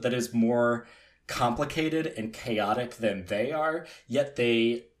world that is more complicated and chaotic than they are, yet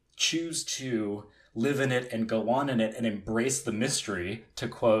they choose to live in it and go on in it and embrace the mystery, to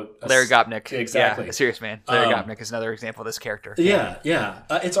quote Larry Gopnik. Exactly. Yeah, a serious man. Larry Gopnik is another example of this character. Yeah.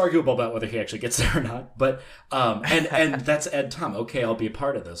 It's arguable about whether he actually gets there or not, but and that's Ed Tom. Okay, I'll be a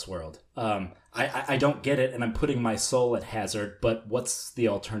part of this world. I don't get it, and I'm putting my soul at hazard, but what's the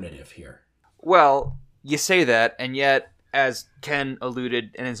alternative here? Well, you say that, and yet, as Ken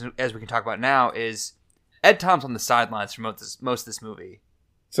alluded, and as we can talk about now, is Ed Tom's on the sidelines for most of this movie.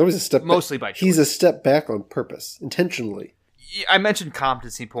 It's always a step mostly back. by choice. He's a step back on purpose, intentionally. I mentioned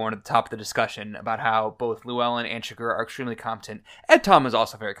competency porn at the top of the discussion about how both Llewellyn and Chigurh are extremely competent. Ed Tom is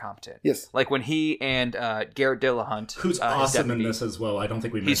also very competent. Yes. Like when he and Garrett Dillahunt, who's awesome in this as well. I don't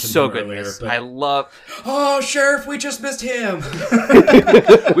think we mentioned he's so him good earlier. in this. But... I love... Oh, Sheriff, we just missed him!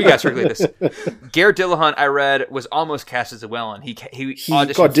 We got to circulate this. Garrett Dillahunt, I read, was almost cast as Llewellyn. He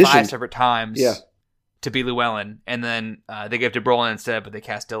auditioned 5 separate times. Yeah. To be Llewellyn, and then they gave to Brolin instead, but they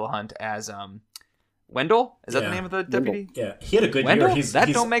cast Dillahunt as Wendell. Is that the name of the deputy? Yeah, he had a good Wendell? year. That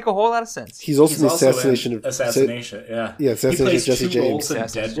don't make a whole lot of sense. He's also in Assassination. Yeah. Yeah, Assassination he of Jesse 2 James. roles in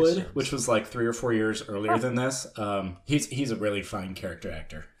Deadwood, which was like 3 or 4 years earlier than this. He's a really fine character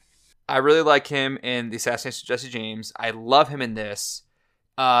actor. I really like him in the Assassination of Jesse James. I love him in this.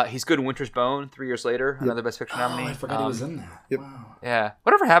 He's good in Winter's Bone. 3 years later, another Best Picture nominee. I forgot he was in that. Yep. Wow. Yeah.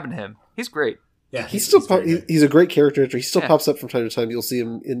 Whatever happened to him? He's great. Yeah, he's a great character actor. He still pops up from time to time. You'll see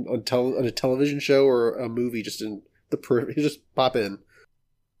him on a television show or a movie. Just in he just pop in.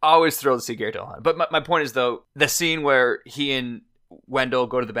 Always thrilled to see Garrett Dillahunt. But my point is, though, the scene where he and Wendell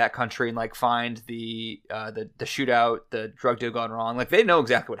go to the backcountry and like find the shootout, the drug deal gone wrong. Like they know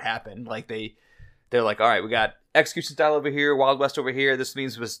exactly what happened. Like they're like, all right, we got execution style over here, Wild West over here. This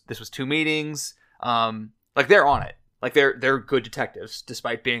was 2 meetings. Like they're on it. Like they're good detectives,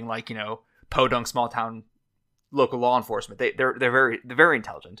 despite being like podunk small town local law enforcement. They're very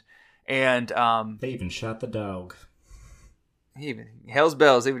intelligent, and they even shot the dog. Hell's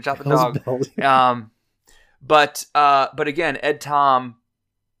bells. They even shot the dog. But again, Ed Tom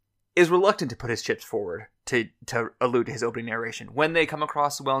is reluctant to put his chips forward to allude to his opening narration. When they come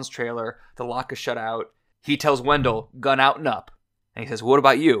across Llewellyn's trailer, the lock is shut out. He tells Wendell, "Gun out and up," and he says, "What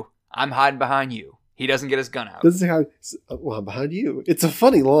about you? I'm hiding behind you." He doesn't get his gun out. Doesn't say how. Well, I'm behind you. It's a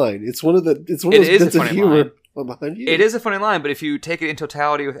funny line. It's one of those bits of humor. I'm behind you. It is a funny line, but if you take it in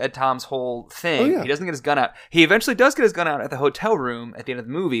totality with Ed Tom's whole thing, He doesn't get his gun out. He eventually does get his gun out at the hotel room at the end of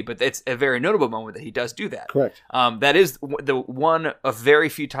the movie, but it's a very notable moment that he does do that. Correct. That is the one of very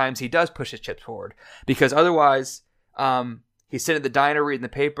few times he does push his chips forward, because otherwise, he's sitting at the diner reading the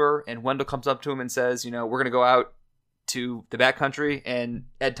paper, and Wendell comes up to him and says, "We're going to go out to the backcountry," and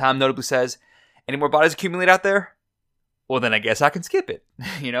Ed Tom notably says, "Any more bodies accumulate out there? Well, then I guess I can skip it."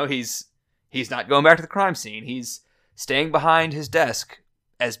 He's not going back to the crime scene. He's staying behind his desk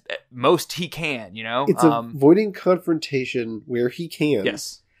as most he can, It's avoiding confrontation where he can.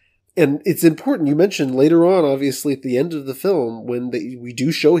 Yes. And it's important. You mentioned later on, obviously, at the end of the film, when we do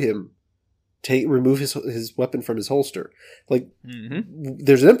show him remove his weapon from his holster. Like,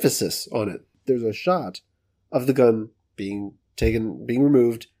 There's an emphasis on it. There's a shot of the gun being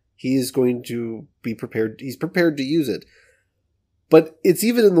removed. He is going to be prepared. He's prepared to use it. But it's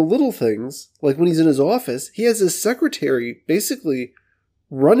even in the little things, like when he's in his office, he has his secretary basically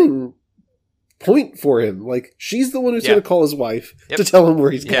running point for him. Like, she's the one who's going to call his wife to tell him where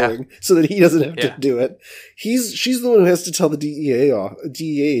he's going so that he doesn't have to do it. She's the one who has to tell the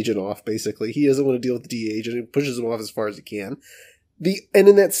DEA agent off, basically. He doesn't want to deal with the DEA agent and pushes him off as far as he can. And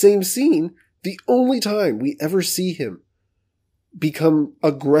in that same scene, the only time we ever see him become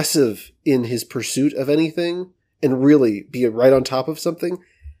aggressive in his pursuit of anything and really be right on top of something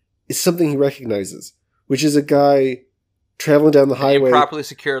is something he recognizes, which is a guy traveling down the highway. An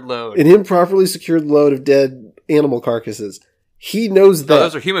improperly secured load of dead animal carcasses. he knows that. No,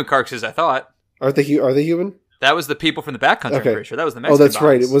 those are human carcasses, I thought. Are they human? That was the people from the backcountry, Okay. I'm pretty sure. That was the Mexican that's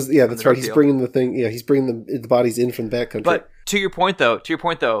right. It bodies was, yeah, that's from the right. drug He's deal. bringing the thing, yeah, he's bringing the bodies in from the backcountry. But to your point,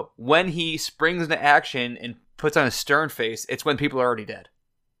 though, when he springs into action and puts on a stern face, it's when people are already dead.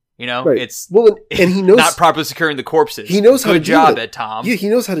 You know? Right. It's well, and he knows not properly securing the corpses. He knows how to Good deal job, with it. Ed Tom. Yeah, he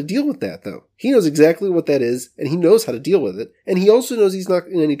knows how to deal with that, though. He knows exactly what that is, and he knows how to deal with it. And he also knows he's not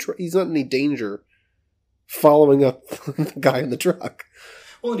in any danger following up the guy in the truck.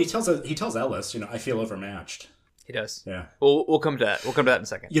 Well, and he tells Ellis, I feel overmatched. He does. Yeah. We'll come to that. We'll come to that in a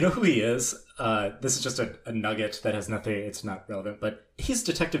second. You know who he is? This is just a nugget that has nothing. It's not relevant, but he's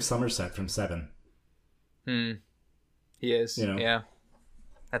Detective Somerset from Seven. He is. Yeah.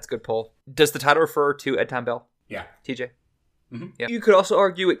 That's a good pull. Does the title refer to Ed Tom Bell? Yeah. TJ? Mm-hmm. Yeah. You could also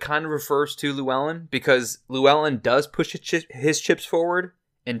argue it kind of refers to Llewellyn because Llewellyn does push his chips forward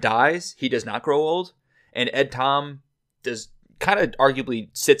and dies. He does not grow old. And Ed Tom does kind of arguably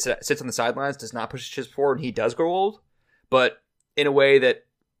sits on the sidelines, does not push his chips forward, and he does grow old. But in a way that,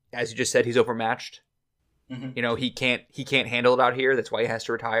 as you just said, he's overmatched. Mm-hmm. He can't handle it out here. That's why he has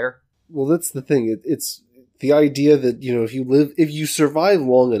to retire. Well, that's the thing. It's the idea that, if you survive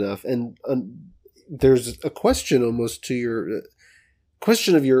long enough, and there's a question almost to your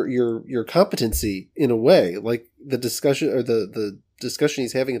question of your competency in a way, like the discussion or the discussion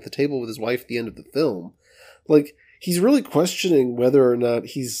he's having at the table with his wife at the end of the film. Like, he's really questioning whether or not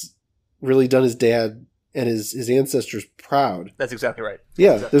he's really done his dad and his ancestors proud. That's exactly right.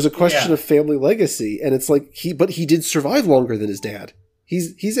 Yeah, there's a question of family legacy, and it's like he did survive longer than his dad.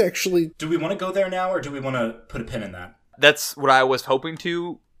 He's actually. Do we want to go there now, or do we want to put a pin in that? That's what I was hoping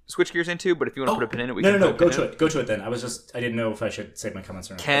to switch gears into, but if you want to put a pin in it, we can. No, go to it. Go to it then. I didn't know if I should save my comments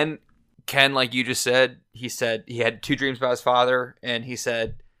or not. Ken, like you just said, he said he had two dreams about his father, and he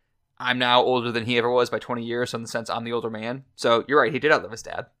said, I'm now older than he ever was by 20 years, so in the sense, I'm the older man. So you're right, he did outlive his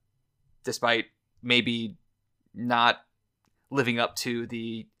dad, despite maybe not living up to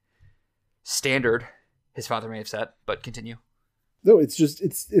the standard his father may have set, but continue. No, it's just,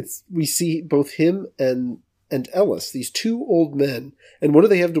 it's we see both him and Ellis, these two old men, and what do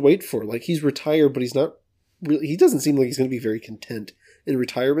they have to wait for? Like, he's retired, but he's not really, he doesn't seem like he's going to be very content in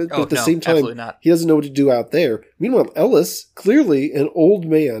retirement, but at the same time, he doesn't know what to do out there. Meanwhile, Ellis, clearly an old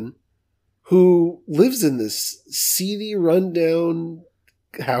man who lives in this seedy, rundown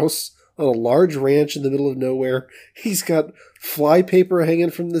house on a large ranch in the middle of nowhere. He's got fly paper hanging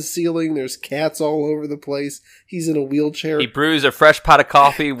from the ceiling. There's cats all over the place. He's in a wheelchair. He brews a fresh pot of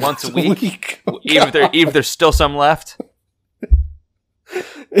coffee once a week, even if there's still some left.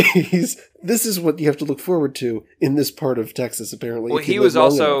 This is what you have to look forward to in this part of Texas, apparently. Well, he was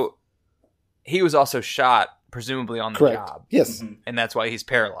also shot, presumably on the job. Yes. And that's why he's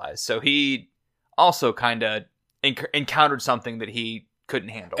paralyzed. So he also kind of encountered something that he couldn't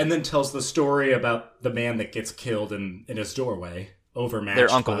handle. And then tells the story about the man that gets killed in his doorway, overmatched.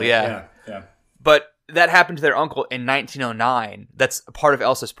 Their uncle, yeah. But that happened to their uncle in 1909. That's part of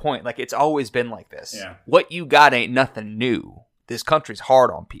Elsa's point. Like, it's always been like this. Yeah. What you got ain't nothing new. This country's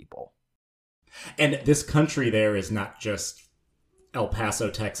hard on people. And this country there is not just El Paso,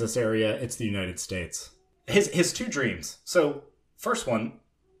 Texas area. It's the United States. His two dreams. So, first one,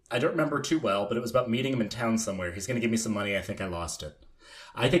 I don't remember too well, but it was about meeting him in town somewhere. He's going to give me some money. I think I lost it.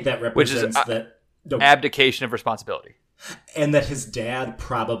 I think that represents abdication of responsibility. And that his dad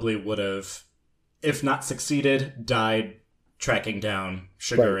probably would have, if not succeeded, died tracking down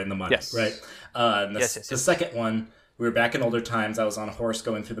sugar in the money. Yes. Right? The second one, we were back in older times. I was on a horse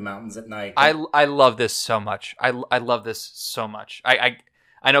going through the mountains at night. I love this so much. I love this so much. I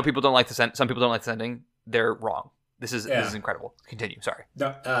know people don't like this. Some people don't like this ending. They're wrong. This is incredible. Continue. Sorry.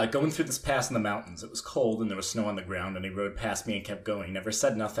 No, going through this pass in the mountains. It was cold and there was snow on the ground, and he rode past me and kept going. He never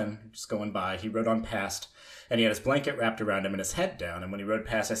said nothing, just going by. He rode on past, and he had his blanket wrapped around him and his head down. And when he rode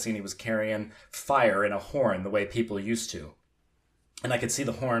past, I seen he was carrying fire in a horn the way people used to. And I could see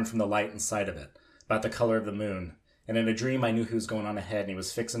the horn from the light inside of it, about the color of the moon. And in a dream, I knew he was going on ahead, and he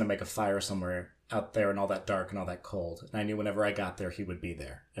was fixing to make a fire somewhere out there in all that dark and all that cold. And I knew whenever I got there, he would be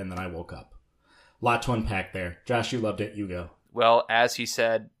there. And then I woke up. Lot to unpack there. Josh, you loved it. You go. Well, as he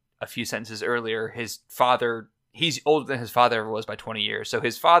said a few sentences earlier, his father, he's older than his father ever was by 20 years. So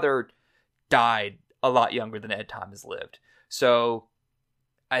his father died a lot younger than Ed Tom has lived. So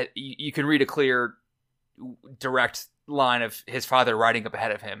you can read a clear, direct line of his father riding up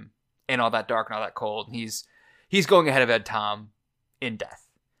ahead of him in all that dark and all that cold. And he's going ahead of Ed Tom in death.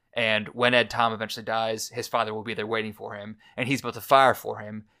 And when Ed Tom eventually dies, his father will be there waiting for him, and he's built a fire for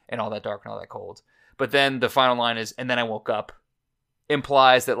him in all that dark and all that cold. But then the final line is, and then I woke up,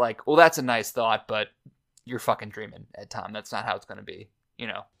 implies that, like, well, that's a nice thought, but you're fucking dreaming, Ed Tom. That's not how it's going to be, you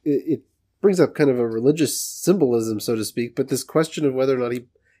know. It brings up kind of a religious symbolism, so to speak, but this question of whether or not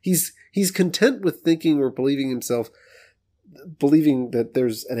he's content with thinking or believing that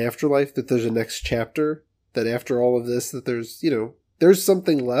there's an afterlife, that there's a next chapter, that after all of this, that there's, you know, there's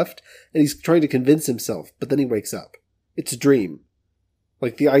something left, and he's trying to convince himself, but then he wakes up. It's a dream.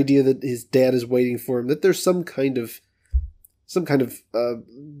 Like the idea that his dad is waiting for him, that there's some kind of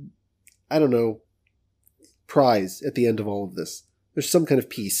I don't know, prize at the end of all of this. There's some kind of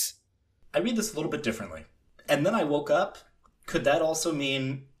peace. I read this a little bit differently. And then I woke up. Could that also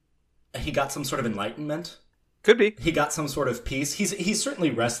mean he got some sort of enlightenment? Could be. He got some sort of peace. He's certainly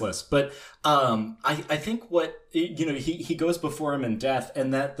restless, but I think what, you know, he goes before him in death,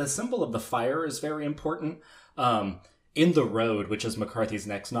 and that the symbol of the fire is very important. In The Road, which is McCarthy's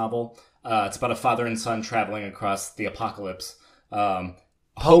next novel, it's about a father and son traveling across the apocalypse.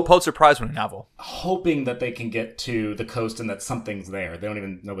 Pulitzer Prize-winning novel. Hoping that they can get to the coast and that something's there. They don't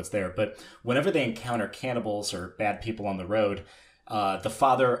even know what's there. But whenever they encounter cannibals or bad people on the road, the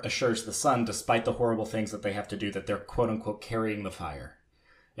father assures the son, despite the horrible things that they have to do, that they're quote-unquote carrying the fire.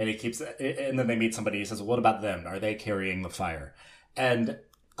 And and then they meet somebody who says, well, what about them? Are they carrying the fire? And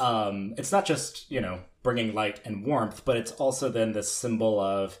it's not just, you know, bringing light and warmth, but it's also then this symbol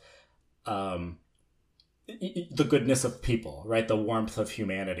of the goodness of people, right? The warmth of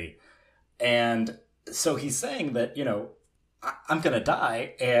humanity. And so he's saying that, you know, I'm going to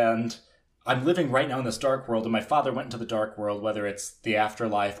die, and I'm living right now in this dark world, and my father went into the dark world, whether it's the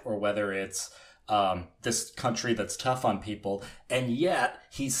afterlife or whether it's this country that's tough on people, and yet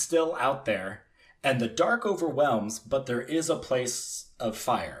he's still out there, and the dark overwhelms, but there is a place of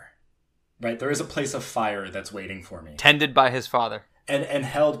fire, right? There is a place of fire that's waiting for me. Tended by his father. And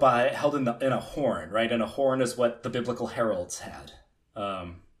held in a horn, right? And a horn is what the biblical heralds had.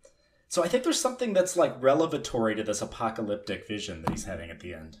 So I think there's something that's like revelatory to this apocalyptic vision that he's having at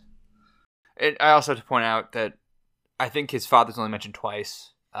the end. I also have to point out that I think his father's only mentioned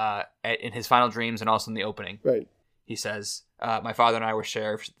twice in his final dreams and also in the opening. Right. He says, my father and I were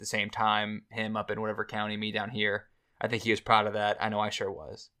sheriffs at the same time, him up in whatever county, me down here. I think he was proud of that. I know I sure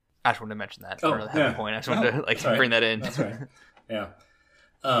was. I just wanted to mention that. I don't really have a point. I just wanted to bring that in. That's right. Yeah.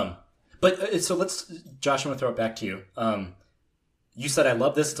 But so Josh, I'm going to throw it back to you. You said, I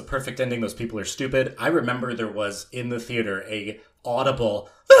love this. It's a perfect ending. Those people are stupid. I remember there was in the theater a audible,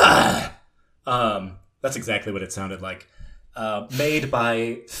 ah! That's exactly what it sounded like. Made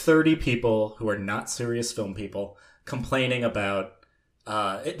by 30 people who are not serious film people complaining about,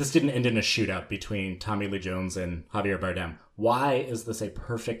 this didn't end in a shootout between Tommy Lee Jones and Javier Bardem. Why is this a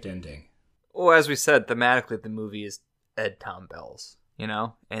perfect ending? Well, as we said, thematically, the movie is Ed Tom Bells, you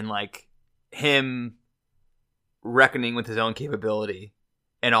know? And, like, him reckoning with his own capability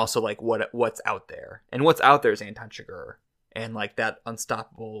and also, like, what's out there. And what's out there is Anton Chigurh and, like, that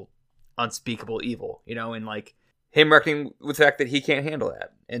unstoppable, unspeakable evil, you know? And, like, him reckoning with the fact that he can't handle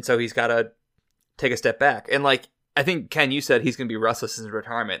that. And so he's got to take a step back. And, like, I think, Ken, you said he's going to be restless in his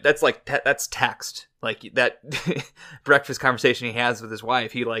retirement. That's, like, that's text. Like, that breakfast conversation he has with his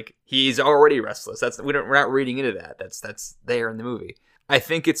wife, he's already restless. We're not reading into that. That's there in the movie. I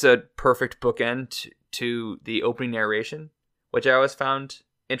think it's a perfect bookend to the opening narration, which I always found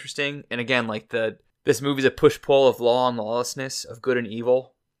interesting. And again, like, this movie's a push-pull of law and lawlessness, of good and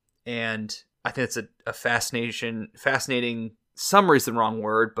evil. And I think it's a fascinating, summary is the wrong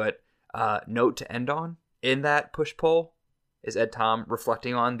word, but note to end on in that push-pull is Ed Tom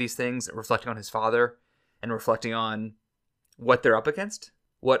reflecting on these things, reflecting on his father, and reflecting on what they're up against,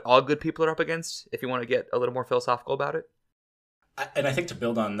 what all good people are up against, if you want to get a little more philosophical about it. And I think to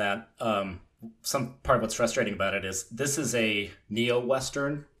build on that, some part of what's frustrating about it is this is a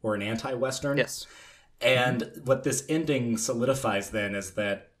neo-Western or an anti-Western. Yes. And what this ending solidifies then is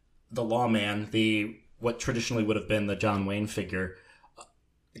that the lawman, what traditionally would have been the John Wayne figure,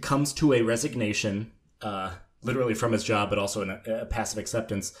 comes to a resignation, literally from his job, but also in a passive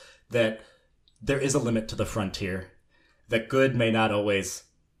acceptance, that there is a limit to the frontier, that good may not always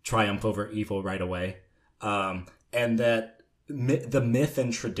triumph over evil right away, and that the myth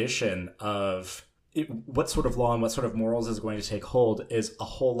and tradition of what sort of law and what sort of morals is going to take hold is a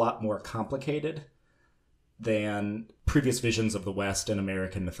whole lot more complicated than previous visions of the West and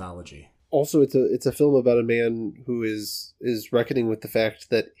American mythology. Also, it's a film about a man who is reckoning with the fact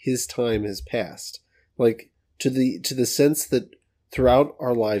that his time has passed. Like, to the sense that throughout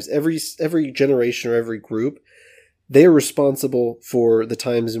our lives, every generation or every group, they are responsible for the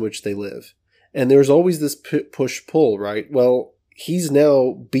times in which they live. And there's always this push-pull, right? Well, he's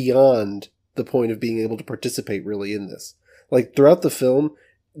now beyond the point of being able to participate really in this. Like, throughout the film,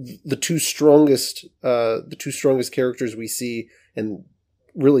 the two strongest characters we see and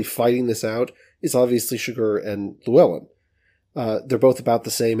really fighting this out is obviously Chigurh and Llewellyn. They're both about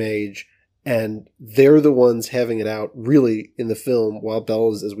the same age, and they're the ones having it out really in the film, while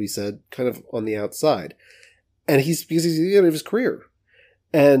Bell is, as we said, kind of on the outside. And because he's at the end of his career.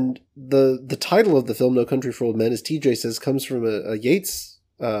 And the title of the film, No Country for Old Men, as TJ says, comes from a Yeats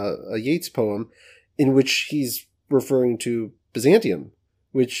poem in which he's referring to Byzantium,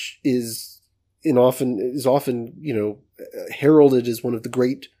 which is often, you know, heralded as one of the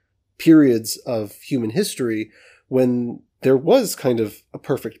great periods of human history when there was kind of a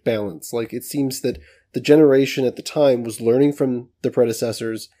perfect balance. Like, it seems that the generation at the time was learning from the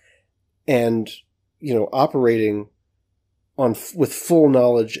predecessors and, you know, operating with full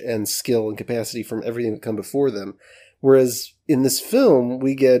knowledge and skill and capacity from everything that come before them. Whereas in this film,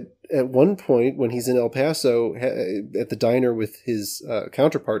 we get at one point when he's in El Paso at the diner with his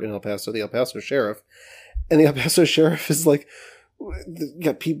counterpart in El Paso, the El Paso sheriff, and the El Paso sheriff is like,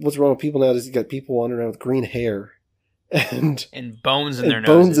 what's wrong with people now is you got people wandering around with green hair and bones in their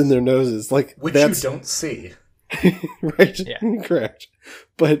noses. Bones in their noses. Like, which you don't see. Right? Yeah. Correct.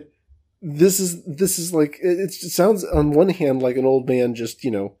 But this is like, it sounds on one hand like an old man just,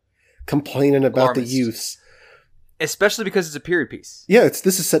 you know, complaining about the youths. Especially because it's a period piece. Yeah, this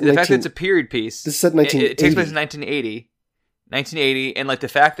is set in the fact that it's a period piece. This is set in 1980. It takes place in 1980, and like the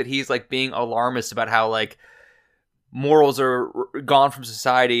fact that he's like being alarmist about how like morals are gone from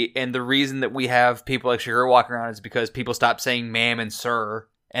society, and the reason that we have people like Chigurh walking around is because people stop saying ma'am and sir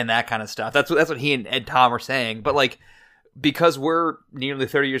and that kind of stuff. That's what he and Ed Tom are saying. But like, because we're nearly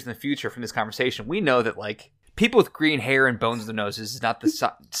 30 years in the future from this conversation, we know that like people with green hair and bones in their noses is not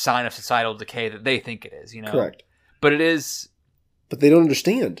the sign of societal decay that they think it is. You know, correct. But it is. But they don't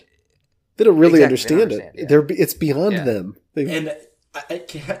understand. They don't really understand it. Yeah. It's beyond them. And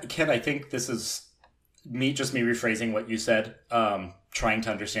Ken, I think this is me rephrasing what you said, trying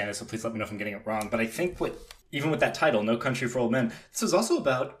to understand it. So please let me know if I'm getting it wrong. But I think even with that title, No Country for Old Men, this is also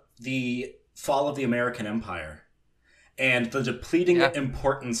about the fall of the American Empire and the depleting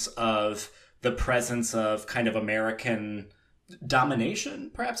importance of the presence of kind of American domination,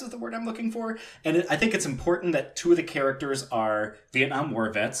 perhaps is the word I'm looking for. And I think it's important that two of the characters are Vietnam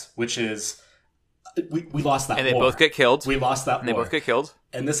War vets, which is we lost that war. And they both get killed. We lost that war. And they both get killed.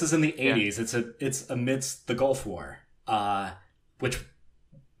 And this is in the 80s. Yeah. It's amidst the Gulf War, which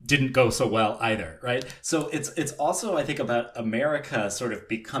didn't go so well either, right? So it's also, I think, about America sort of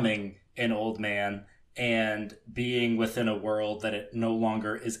becoming an old man and being within a world that it no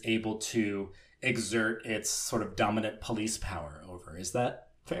longer is able to exert its sort of dominant police power over. Is that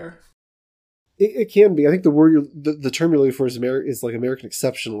fair? It can be. I think the term you're looking for is like American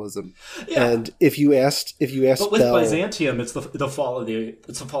exceptionalism. Yeah. And if you asked but with Bell, Byzantium, it's the fall of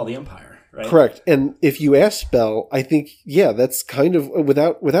the empire, right? Correct. And if you asked Bell, I think that's kind of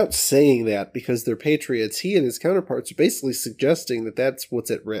without saying that, because they're patriots. He and his counterparts are basically suggesting that that's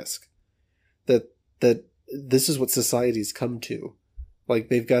what's at risk. That this is what society's come to. Like,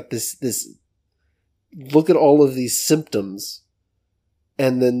 they've got this. Look at all of these symptoms,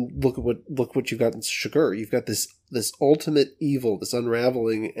 and then look what you've got in Chigurh. You've got this ultimate evil, this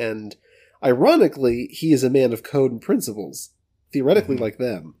unraveling, and ironically, he is a man of code and principles, theoretically like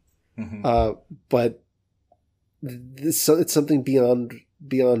them. Mm-hmm. But it's something beyond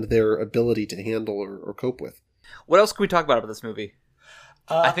their ability to handle or cope with. What else can we talk about this movie?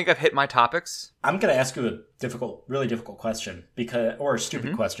 I think I've hit my topics. I'm going to ask you a really difficult question, or a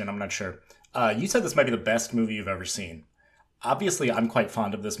stupid question. I'm not sure. You said this might be the best movie you've ever seen. Obviously, I'm quite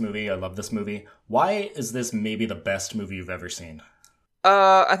fond of this movie. I love this movie. Why is this maybe the best movie you've ever seen?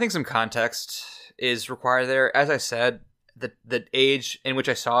 I think some context is required there. As I said, the age in which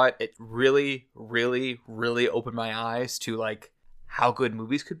I saw it, it really, really, really opened my eyes to like how good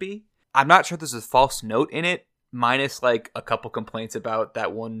movies could be. I'm not sure there's a false note in it, minus like a couple complaints about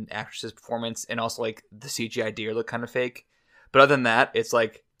that one actress's performance and also like the CGI deer look kind of fake. But other than that, it's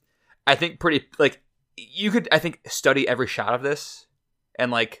like, I think pretty, like, you could, I think, study every shot of this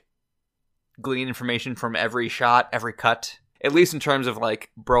and, like, glean information from every shot, every cut, at least in terms of, like,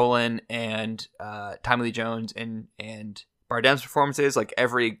 Brolin and Tommy Lee Jones and Bardem's performances. Like,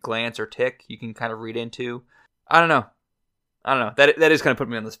 every glance or tick you can kind of read into. I don't know. That is kind of put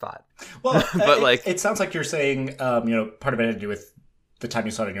me on the spot. Well, but it sounds like you're saying, part of it had to do with the time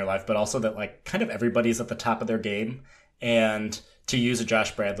you saw it in your life, but also that, like, kind of everybody's at the top of their game. And to use a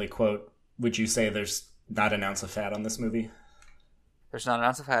Josh Bradley quote, would you say there's not an ounce of fat on this movie? There's not an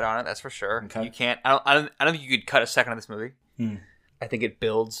ounce of fat on it, that's for sure. Okay. You can't. I don't think you could cut a second of this movie. I think it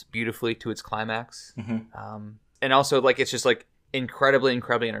builds beautifully to its climax, and also like it's just like incredibly,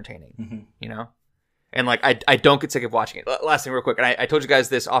 incredibly entertaining. You know, and like I don't get sick of watching it. Last thing, real quick, and I told you guys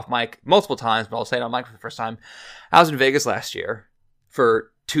this off mic multiple times, but I'll say it on mic for the first time. I was in Vegas last year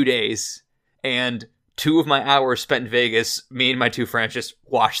for 2 days, and 2 of my hours spent in Vegas, me and my 2 friends just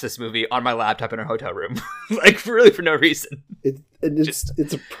watched this movie on my laptop in our hotel room, like really for no reason.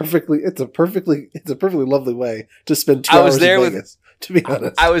 It's a perfectly lovely way to spend 2 hours in Vegas. To be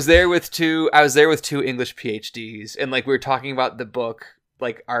honest, I was there with two English PhDs, and like we were talking about the book,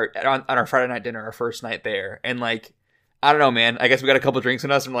 like on our Friday night dinner, our first night there, and like I don't know, man. I guess we got a couple drinks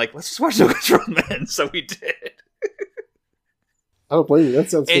in us, and I'm like, let's just watch No Country for Old Men. So we did. I don't blame you. That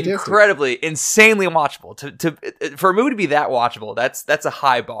sounds fantastic. Incredibly, insanely watchable. For a movie to be that watchable, that's a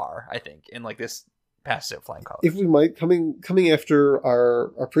high bar, I think, in like this past Flying Colors. If we might, coming after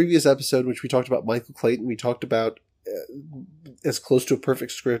our previous episode, which we talked about Michael Clayton, we talked about as close to a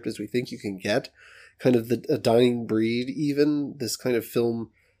perfect script as we think you can get, kind of a dying breed, even this kind of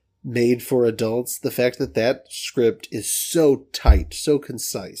film made for adults. The fact that script is so tight, so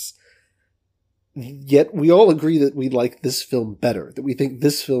concise. Yet we all agree that we like this film better, that we think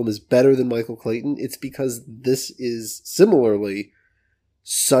this film is better than Michael Clayton. It's because this is similarly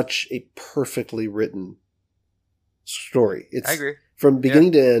such a perfectly written story. I agree. From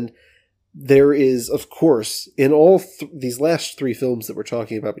beginning to end, there is, of course, in all these last 3 films that we're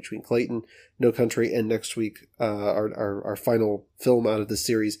talking about between Clayton, No Country, and next week, our final film out of the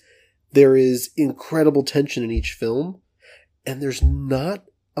series, there is incredible tension in each film, and there's not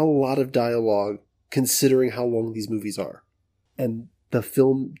a lot of dialogue considering how long these movies are. And the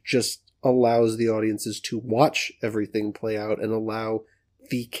film just allows the audiences to watch everything play out and allow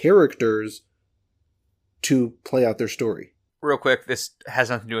the characters to play out their story. Real quick, this has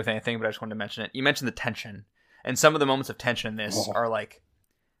nothing to do with anything, but I just wanted to mention it. You mentioned the tension, and some of the moments of tension in this are like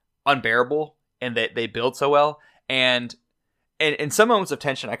unbearable, and they build so well. And in some moments of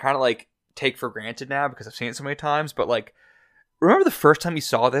tension, I kind of like take for granted now because I've seen it so many times, but like, remember the first time you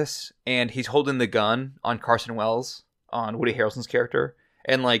saw this and he's holding the gun on Carson Wells, on Woody Harrelson's character,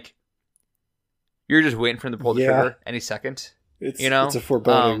 and like you're just waiting for him to pull the trigger any second. It's a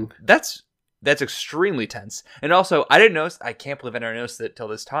foreboding. That's extremely tense. And also, I can't believe I never noticed it till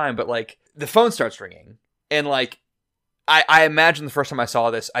this time, but like the phone starts ringing, and like I imagine the first time I saw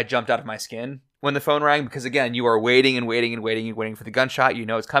this, I jumped out of my skin when the phone rang, because again, you are waiting and waiting and waiting and waiting for the gunshot. You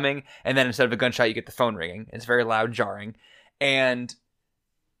know it's coming, and then instead of a gunshot, you get the phone ringing. It's very loud and jarring. And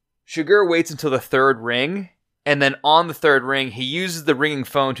Chigurh waits until the 3rd ring, and then on the 3rd ring, he uses the ringing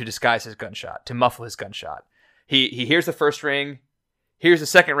phone to disguise his gunshot, to muffle his gunshot. He hears the first ring, hears the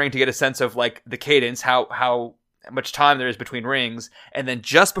second ring to get a sense of like the cadence, how much time there is between rings, and then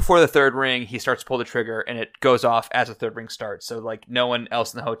just before the 3rd ring, he starts to pull the trigger, and it goes off as the 3rd ring starts. So like no one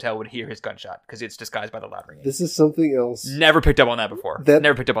else in the hotel would hear his gunshot because it's disguised by the loud ringing. This is something else. Never picked up on that before.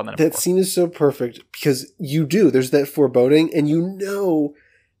 That scene is so perfect because there's that foreboding, and you know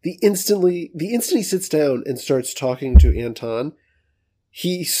the instant he sits down and starts talking to Anton,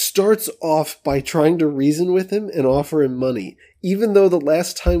 he starts off by trying to reason with him and offer him money, even though the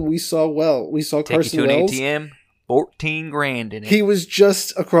last time we saw Carson Wells, ATM. 14 grand in it. He was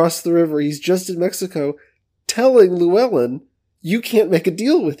just across the river. He's just in Mexico telling Llewellyn, you can't make a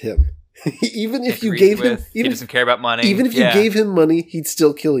deal with him. Even if you gave him... He doesn't care about money. Even if you gave him money, he'd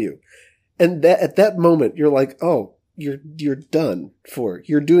still kill you. And at that moment, you're like, oh, you're done for.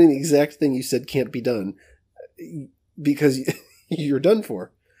 You're doing the exact thing you said can't be done. Because you're done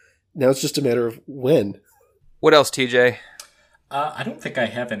for. Now it's just a matter of when. What else, TJ? I don't think I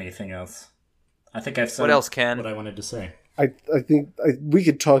have anything else. I think I've said what else, Ken? What I wanted to say. I think we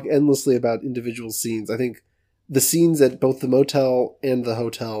could talk endlessly about individual scenes. I think the scenes at both the motel and the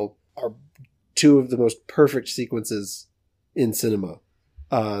hotel are 2 of the most perfect sequences in cinema.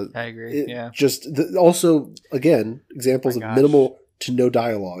 I agree. Just also, again, examples of minimal to no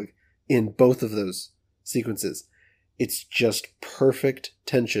dialogue in both of those sequences. It's just perfect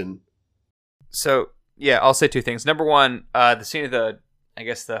tension. So, yeah, I'll say 2 things. Number 1, the scene of the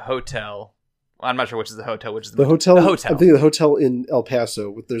hotel. I'm not sure which is the hotel, which is the hotel. The hotel. I'm thinking the hotel in El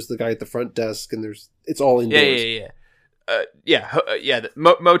Paso. There's the guy at the front desk, and it's all indoors.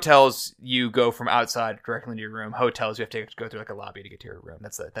 Motels, you go from outside directly into your room. Hotels, you have to go through like a lobby to get to your room.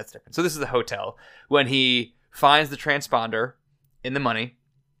 That's different. So this is the hotel. When he finds the transponder in the money,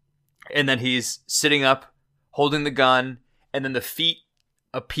 and then he's sitting up, holding the gun, and then the feet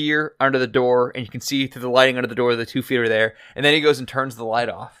appear under the door, and you can see through the lighting under the door the 2 feet are there, and then he goes and turns the light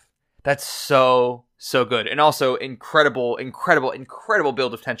off. That's so So good. And also incredible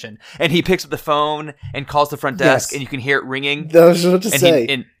build of tension. And he picks up the phone and calls the front desk, and you can hear it ringing. That was what to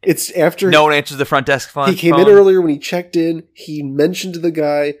say. It's after no one answers the front desk phone. He came in earlier when he checked in. He mentioned to the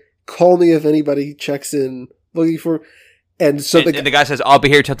guy, "Call me if anybody checks in looking for." And so and the guy says, "I'll be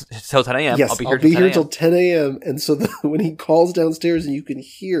here till 10 a.m. Yes, I'll be here till 10 a.m. And so when he calls downstairs, and you can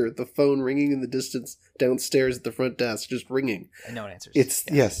hear the phone ringing in the distance downstairs at the front desk, just ringing. And no one answers.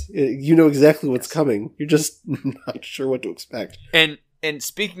 You know exactly what's coming. You're just not sure what to expect. And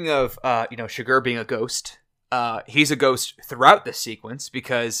speaking of, Chigurh being a ghost, he's a ghost throughout this sequence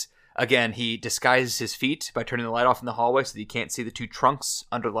because, again, he disguises his feet by turning the light off in the hallway so that you can't see the two trunks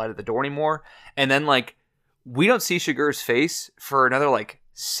under the light of the door anymore. And then, we don't see Chigurh's face for another,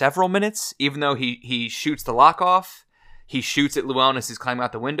 several minutes, even though he shoots the lock off. He shoots at Llewellyn as he's climbing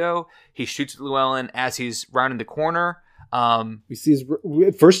out the window. He shoots at Llewellyn as he's rounding the corner. We see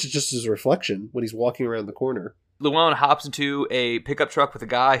at first it's just his reflection when he's walking around the corner. Llewellyn hops into a pickup truck with a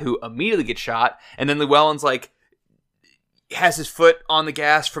guy who immediately gets shot, and then Llewellyn's has his foot on the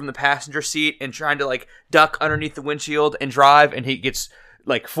gas from the passenger seat and trying to duck underneath the windshield and drive, and he gets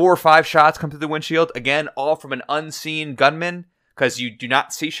 4 or 5 shots come through the windshield, again, all from an unseen gunman, because you do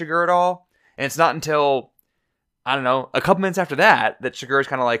not see Chigurh at all. And it's not until, I don't know, a couple minutes after that Chigurh is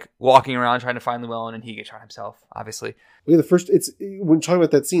kind of walking around trying to find Llewellyn, and he gets shot himself, obviously. When talking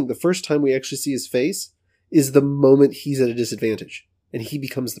about that scene, the first time we actually see his face is the moment he's at a disadvantage, and he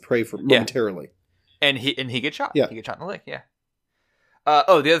becomes the prey for momentarily. And he gets shot. Yeah. He gets shot in the leg, yeah. The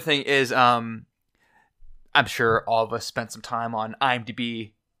other thing is, I'm sure all of us spent some time on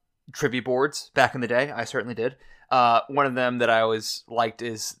IMDb trivia boards back in the day. I certainly did. One of them that I always liked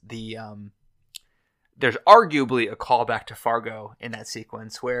is there's arguably a callback to Fargo in that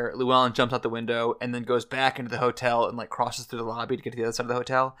sequence where Llewellyn jumps out the window and then goes back into the hotel and crosses through the lobby to get to the other side of the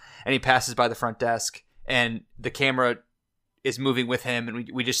hotel. And he passes by the front desk and the camera is moving with him, and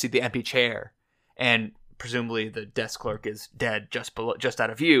we just see the empty chair. And presumably the desk clerk is dead just out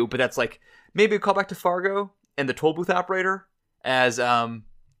of view, but that's maybe a callback to Fargo and the toll booth operator as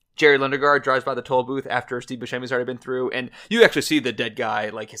Jerry Lindegaard drives by the toll booth after Steve Buscemi's already been through, and you actually see the dead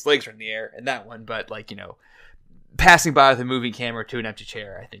guy, his legs are in the air in that one, but passing by with a moving camera to an empty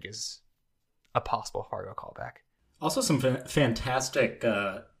chair, I think is a possible Fargo callback. Also some fantastic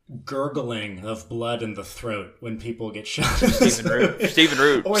gurgling of blood in the throat when people get shot. Stephen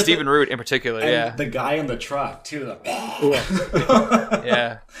Root in particular, and the guy in the truck too.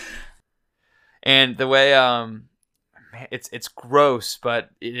 Yeah. And the way it's gross,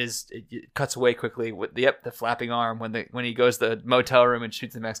 but it cuts away quickly with the flapping arm when he goes to the motel room and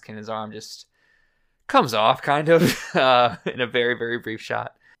shoots the Mexican. His arm just comes off kind of in a very, very brief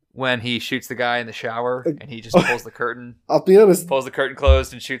shot. When he shoots the guy in the shower and he just pulls the curtain. I'll be honest. Pulls the curtain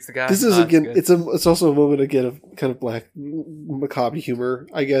closed and shoots the guy. This is it's also a moment again of kind of black macabre humor.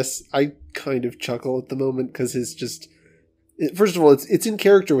 I guess I kind of chuckle at the moment because first of all, it's in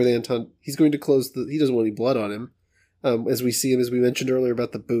character with Anton. He's going to he doesn't want any blood on him. As we see him, as we mentioned earlier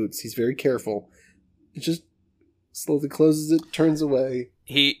about the boots, he's very careful. He just slowly closes it, turns away.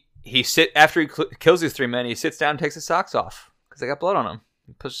 After he kills these 3 men, he sits down and takes his socks off because they got blood on him.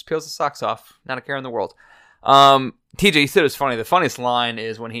 He peels his socks off. Not a care in the world. TJ, you said it was funny. The funniest line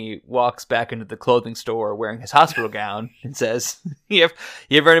is when he walks back into the clothing store wearing his hospital gown and says, you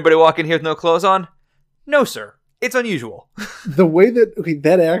ever anybody walk in here with no clothes on? No, sir. It's unusual. The way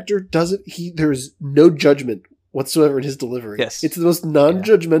that actor does it, there's no judgment whatsoever in his delivery. Yes. It's the most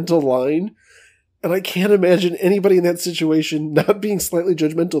non-judgmental line, and I can't imagine anybody in that situation not being slightly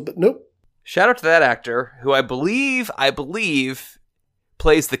judgmental, but nope. Shout out to that actor, who I believe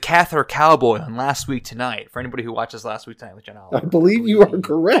plays the Cather Cowboy on Last Week Tonight. For anybody who watches Last Week Tonight with John Oliver. I believe you are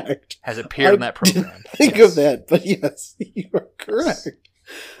correct. Has appeared in that program. Think of that, but yes, you are correct.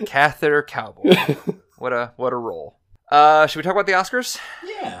 Cather Cowboy. What a role. Should we talk about the Oscars?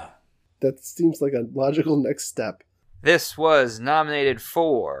 Yeah. That seems like a logical next step. This was nominated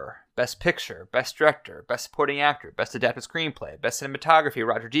for Best Picture, Best Director, Best Supporting Actor, Best Adapted Screenplay, Best Cinematography,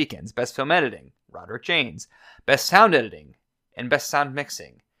 Roger Deakins, Best Film Editing, Roderick Jaynes, Best Sound Editing, and Best Sound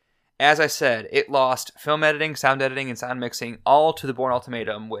Mixing. As I said, it lost Film Editing, Sound Editing, and Sound Mixing all to The Bourne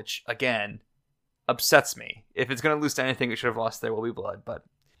Ultimatum, which, again, upsets me. If it's going to lose to anything, it should have lost There Will Be Blood, but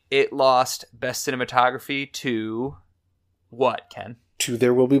it lost Best Cinematography to what, Ken? To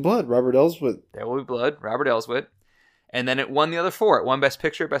There Will Be Blood, Robert Elswit. There Will Be Blood, Robert Elswit. And then it won the other 4. It won Best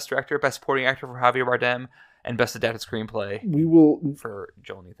Picture, Best Director, Best Supporting Actor for Javier Bardem, and Best Adapted Screenplay for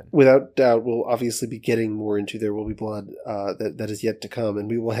Joel Nathan. Without doubt, we'll obviously be getting more into There Will Be Blood that is yet to come, and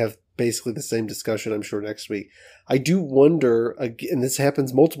we will have basically the same discussion, I'm sure, next week. I do wonder, and this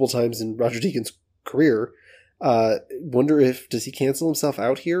happens multiple times in Roger Deakins' career. Wonder does he cancel himself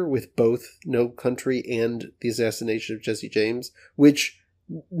out here with both No Country and The Assassination of Jesse James, which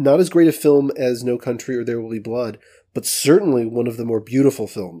not as great a film as No Country or There Will Be Blood, but certainly one of the more beautiful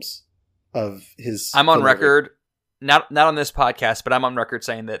films of his. I'm on record, not on this podcast, but I'm on record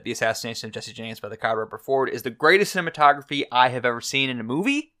saying that The Assassination of Jesse James by the Kyle Robert Ford is the greatest cinematography I have ever seen in a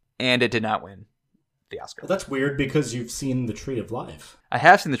movie, and it did not win the Oscar. Well, that's weird because you've seen The Tree of Life. I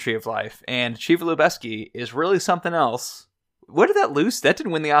have seen The Tree of Life, and Chief Lubeski is really something else. What did that lose? That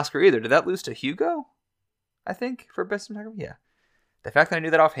didn't win the Oscar either. Did that lose to Hugo? I think for best cinematography. Yeah. The fact that I knew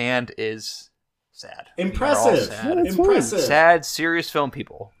that offhand is sad. Impressive. Sad. Yeah, Impressive. Sad, serious film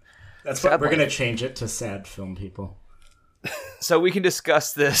people. That's what we're going to change it to sad film people. So we can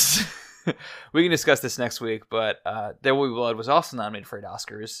discuss this. We can discuss this next week, but There Will Be Blood was also nominated for 8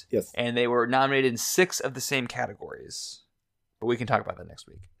 Oscars. Yes. And they were nominated in 6 of the same categories. But we can talk about that next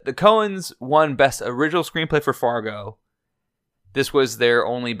week. The Coens won Best Original Screenplay for Fargo. This was their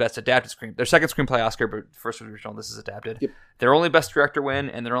only Best Adapted Screenplay. Their second screenplay Oscar, but first was original. This is adapted. Yep. Their only Best Director win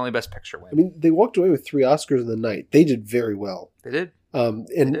and their only Best Picture win. I mean, they walked away with 3 Oscars in the night. They did very well. They did. I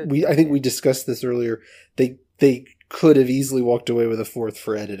think we discussed this earlier. They could have easily walked away with a 4th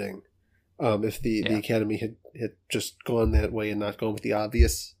for editing, if the Academy had just gone that way and not gone with the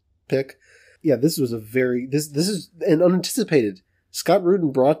obvious pick. Yeah, this was this is an unanticipated. Scott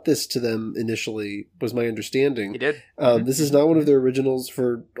Rudin brought this to them initially, was my understanding. He did. This is not one of their originals.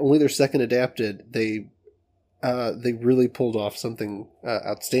 For only their second adapted, they really pulled off something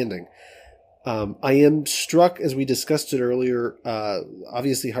outstanding. I am struck, as we discussed it earlier,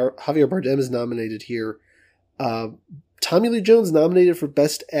 obviously Javier Bardem is nominated here. Tommy Lee Jones nominated for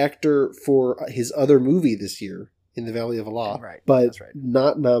Best Actor for his other movie this year, In the Valley of Allah, right. but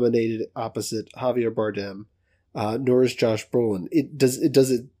not nominated opposite Javier Bardem. Nor is Josh Brolin.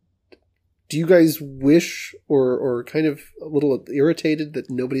 Do you guys wish or kind of a little irritated that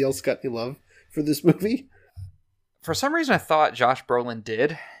nobody else got any love for this movie? For some reason, I thought Josh Brolin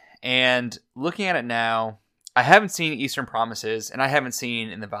did. And looking at it now, I haven't seen Eastern Promises, and I haven't seen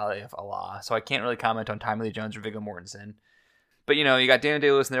In the Valley of Allah, so I can't really comment on Tommy Lee Jones or Viggo Mortensen. But, you got Daniel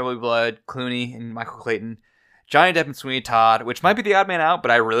Day-Lewis in There Will Be Blood, Clooney and Michael Clayton, Johnny Depp and Sweeney Todd, which might be the odd man out, but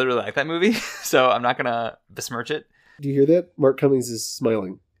I really, really like that movie, so I'm not going to besmirch it. Do you hear that? Mark Cummings is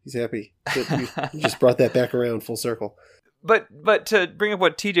smiling. He's happy that you just brought that back around full circle. But to bring up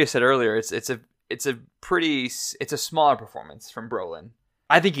what TJ said earlier, it's a smaller performance from Brolin.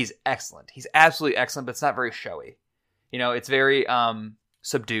 I think he's excellent. He's absolutely excellent, but it's not very showy. It's very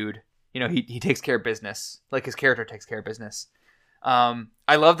subdued. He takes care of business, like his character takes care of business.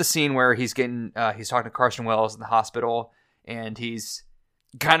 I love the scene where he's talking to Carson Wells in the hospital, and he's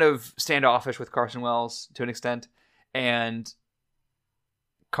kind of standoffish with Carson Wells to an extent, and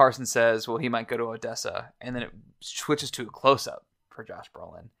Carson says, well, he might go to Odessa, and then it switches to a close-up for Josh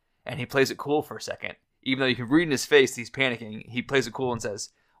Brolin, and he plays it cool for a second. Even though you can read in his face he's panicking, he plays it cool and says,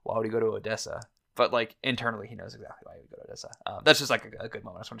 why would he go to Odessa? But internally he knows exactly why he would go to Odessa. That's just a good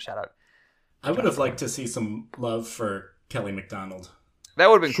moment. I just want to shout out. I would have liked to see some love for Kelly MacDonald. That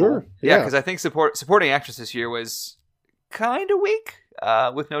would have been cool. Yeah, because I think supporting actress this year was kind of weak.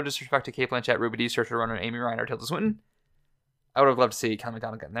 With no disrespect to Cate Blanchett, Ruby Dee, Saoirse Ronan, Amy Ryan, or Tilda Swinton. I would have loved to see Kelly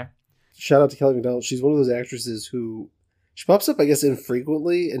MacDonald get in there. Shout out to Kelly MacDonald. She's one of those actresses who she pops up, I guess,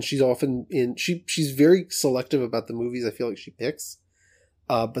 infrequently, and she's often she's very selective about the movies I feel like she picks.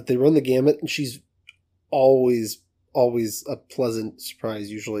 But they run the gamut, and she's always a pleasant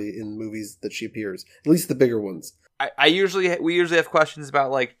surprise, usually in movies that she appears. At least the bigger ones. We usually have questions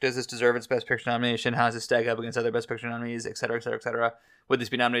about does this deserve its Best Picture nomination? How does it stack up against other Best Picture nominees, et cetera, et cetera, et cetera? Would this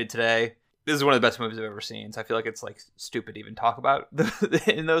be nominated today? This is one of the best movies I've ever seen, so I feel like it's stupid to even talk about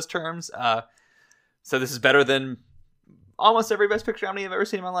in those terms. So this is better than almost every Best Picture nominee I've ever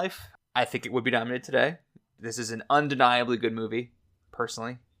seen in my life. I think it would be nominated today. This is an undeniably good movie,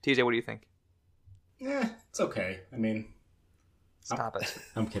 personally. TJ, what do you think? It's okay. I mean, stop it.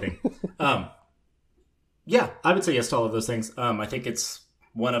 I'm kidding. Yeah, I would say yes to all of those things. I think it's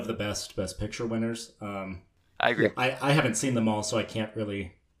one of the Best Picture winners. I agree. I haven't seen them all, so I can't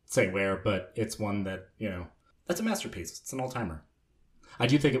really say where, but it's one that, that's a masterpiece. It's an all-timer. I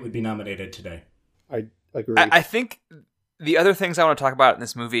do think it would be nominated today. I agree. I think the other things I want to talk about in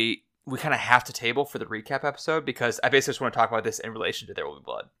this movie, we kind of have to table for the recap episode, because I basically just want to talk about this in relation to There Will Be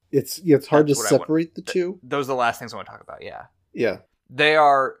Blood. It's hard to separate the two. Those are the last things I want to talk about, yeah. Yeah. They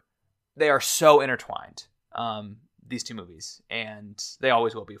are so intertwined, these two movies, and they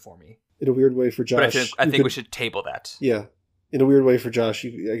always will be for me. In a weird way for Josh. But I think we should table that. Yeah. In a weird way for Josh,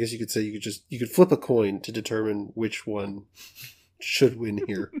 I guess you could say you could flip a coin to determine which one should win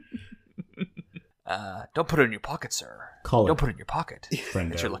here. Don't put it in your pocket, sir. Don't put it in your pocket.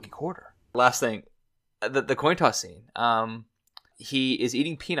 It's your lucky quarter. Last thing, the coin toss scene. He is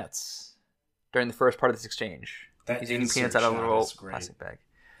eating peanuts during the first part of this exchange. He's eating peanuts out of a little plastic bag.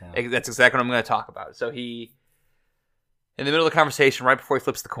 Yeah. That's exactly what I'm going to talk about. So he, in the middle of the conversation, right before he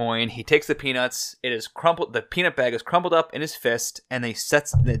flips the coin, he takes the peanuts. It is crumpled. The peanut bag is crumpled up in his fist, and it's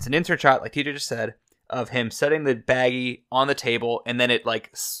an insert shot, like TJ just said, of him setting the baggie on the table, and then it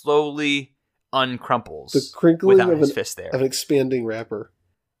like slowly uncrumples. The crinkling of his fist there. Of an expanding wrapper.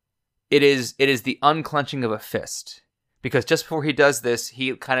 It is the unclenching of a fist. Because just before he does this,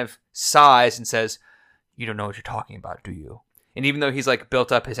 he kind of sighs and says, "You don't know what you're talking about, do you?" And even though he's like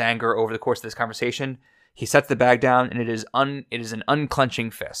built up his anger over the course of this conversation, he sets the bag down, and it is an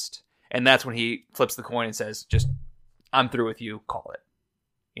unclenching fist. And that's when he flips the coin and says, "Just, I'm through with you. Call it."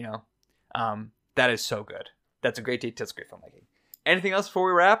 You know, that is so good. That's a great detail. That's great filmmaking. Anything else before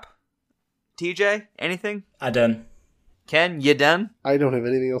we wrap? TJ, anything? I done. Ken, you done? I don't have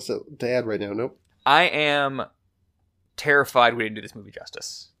anything else to add right now. Nope. I am terrified we didn't do this movie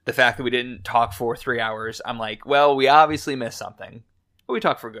justice. The fact that we didn't talk for 3 hours, I'm like, well, we obviously missed something. But we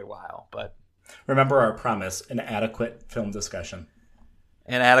talked for a good while, but... Remember our promise, an adequate film discussion.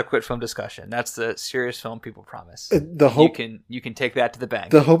 An adequate film discussion. That's the serious film people promise. The hope... You can take that to the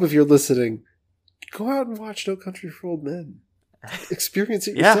bank. The hope, if you're listening, go out and watch No Country for Old Men. Experience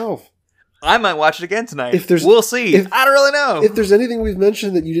it yourself. I might watch it again tonight. We'll see. I don't really know. If there's anything we've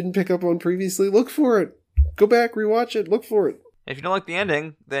mentioned that you didn't pick up on previously, look for it. Go back, rewatch it, look for it. If you don't like the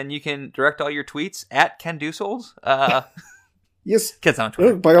ending, then you can direct all your tweets at Ken Dusold. Yes. Ken's on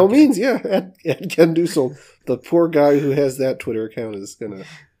Twitter. By all means, yeah. At Ken Dusold. The poor guy who has that Twitter account is going to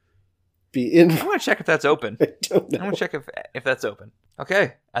be in. I want to check if that's open. I don't know. I want to check if that's open.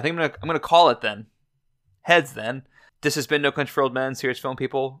 Okay. I think I'm gonna call it then. Heads then. This has been No Country for Old Men, Serious Film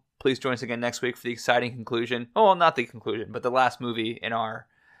People. Please join us again next week for the exciting conclusion. Oh, well, not the conclusion, but the last movie in our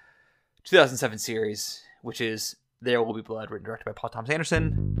 2007 series, which is There Will Be Blood, written and directed by Paul Thomas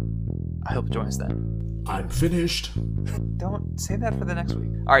Anderson. I hope you join us then. I'm finished. Don't say that for the next week.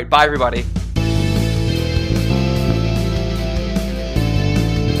 All right, bye, everybody.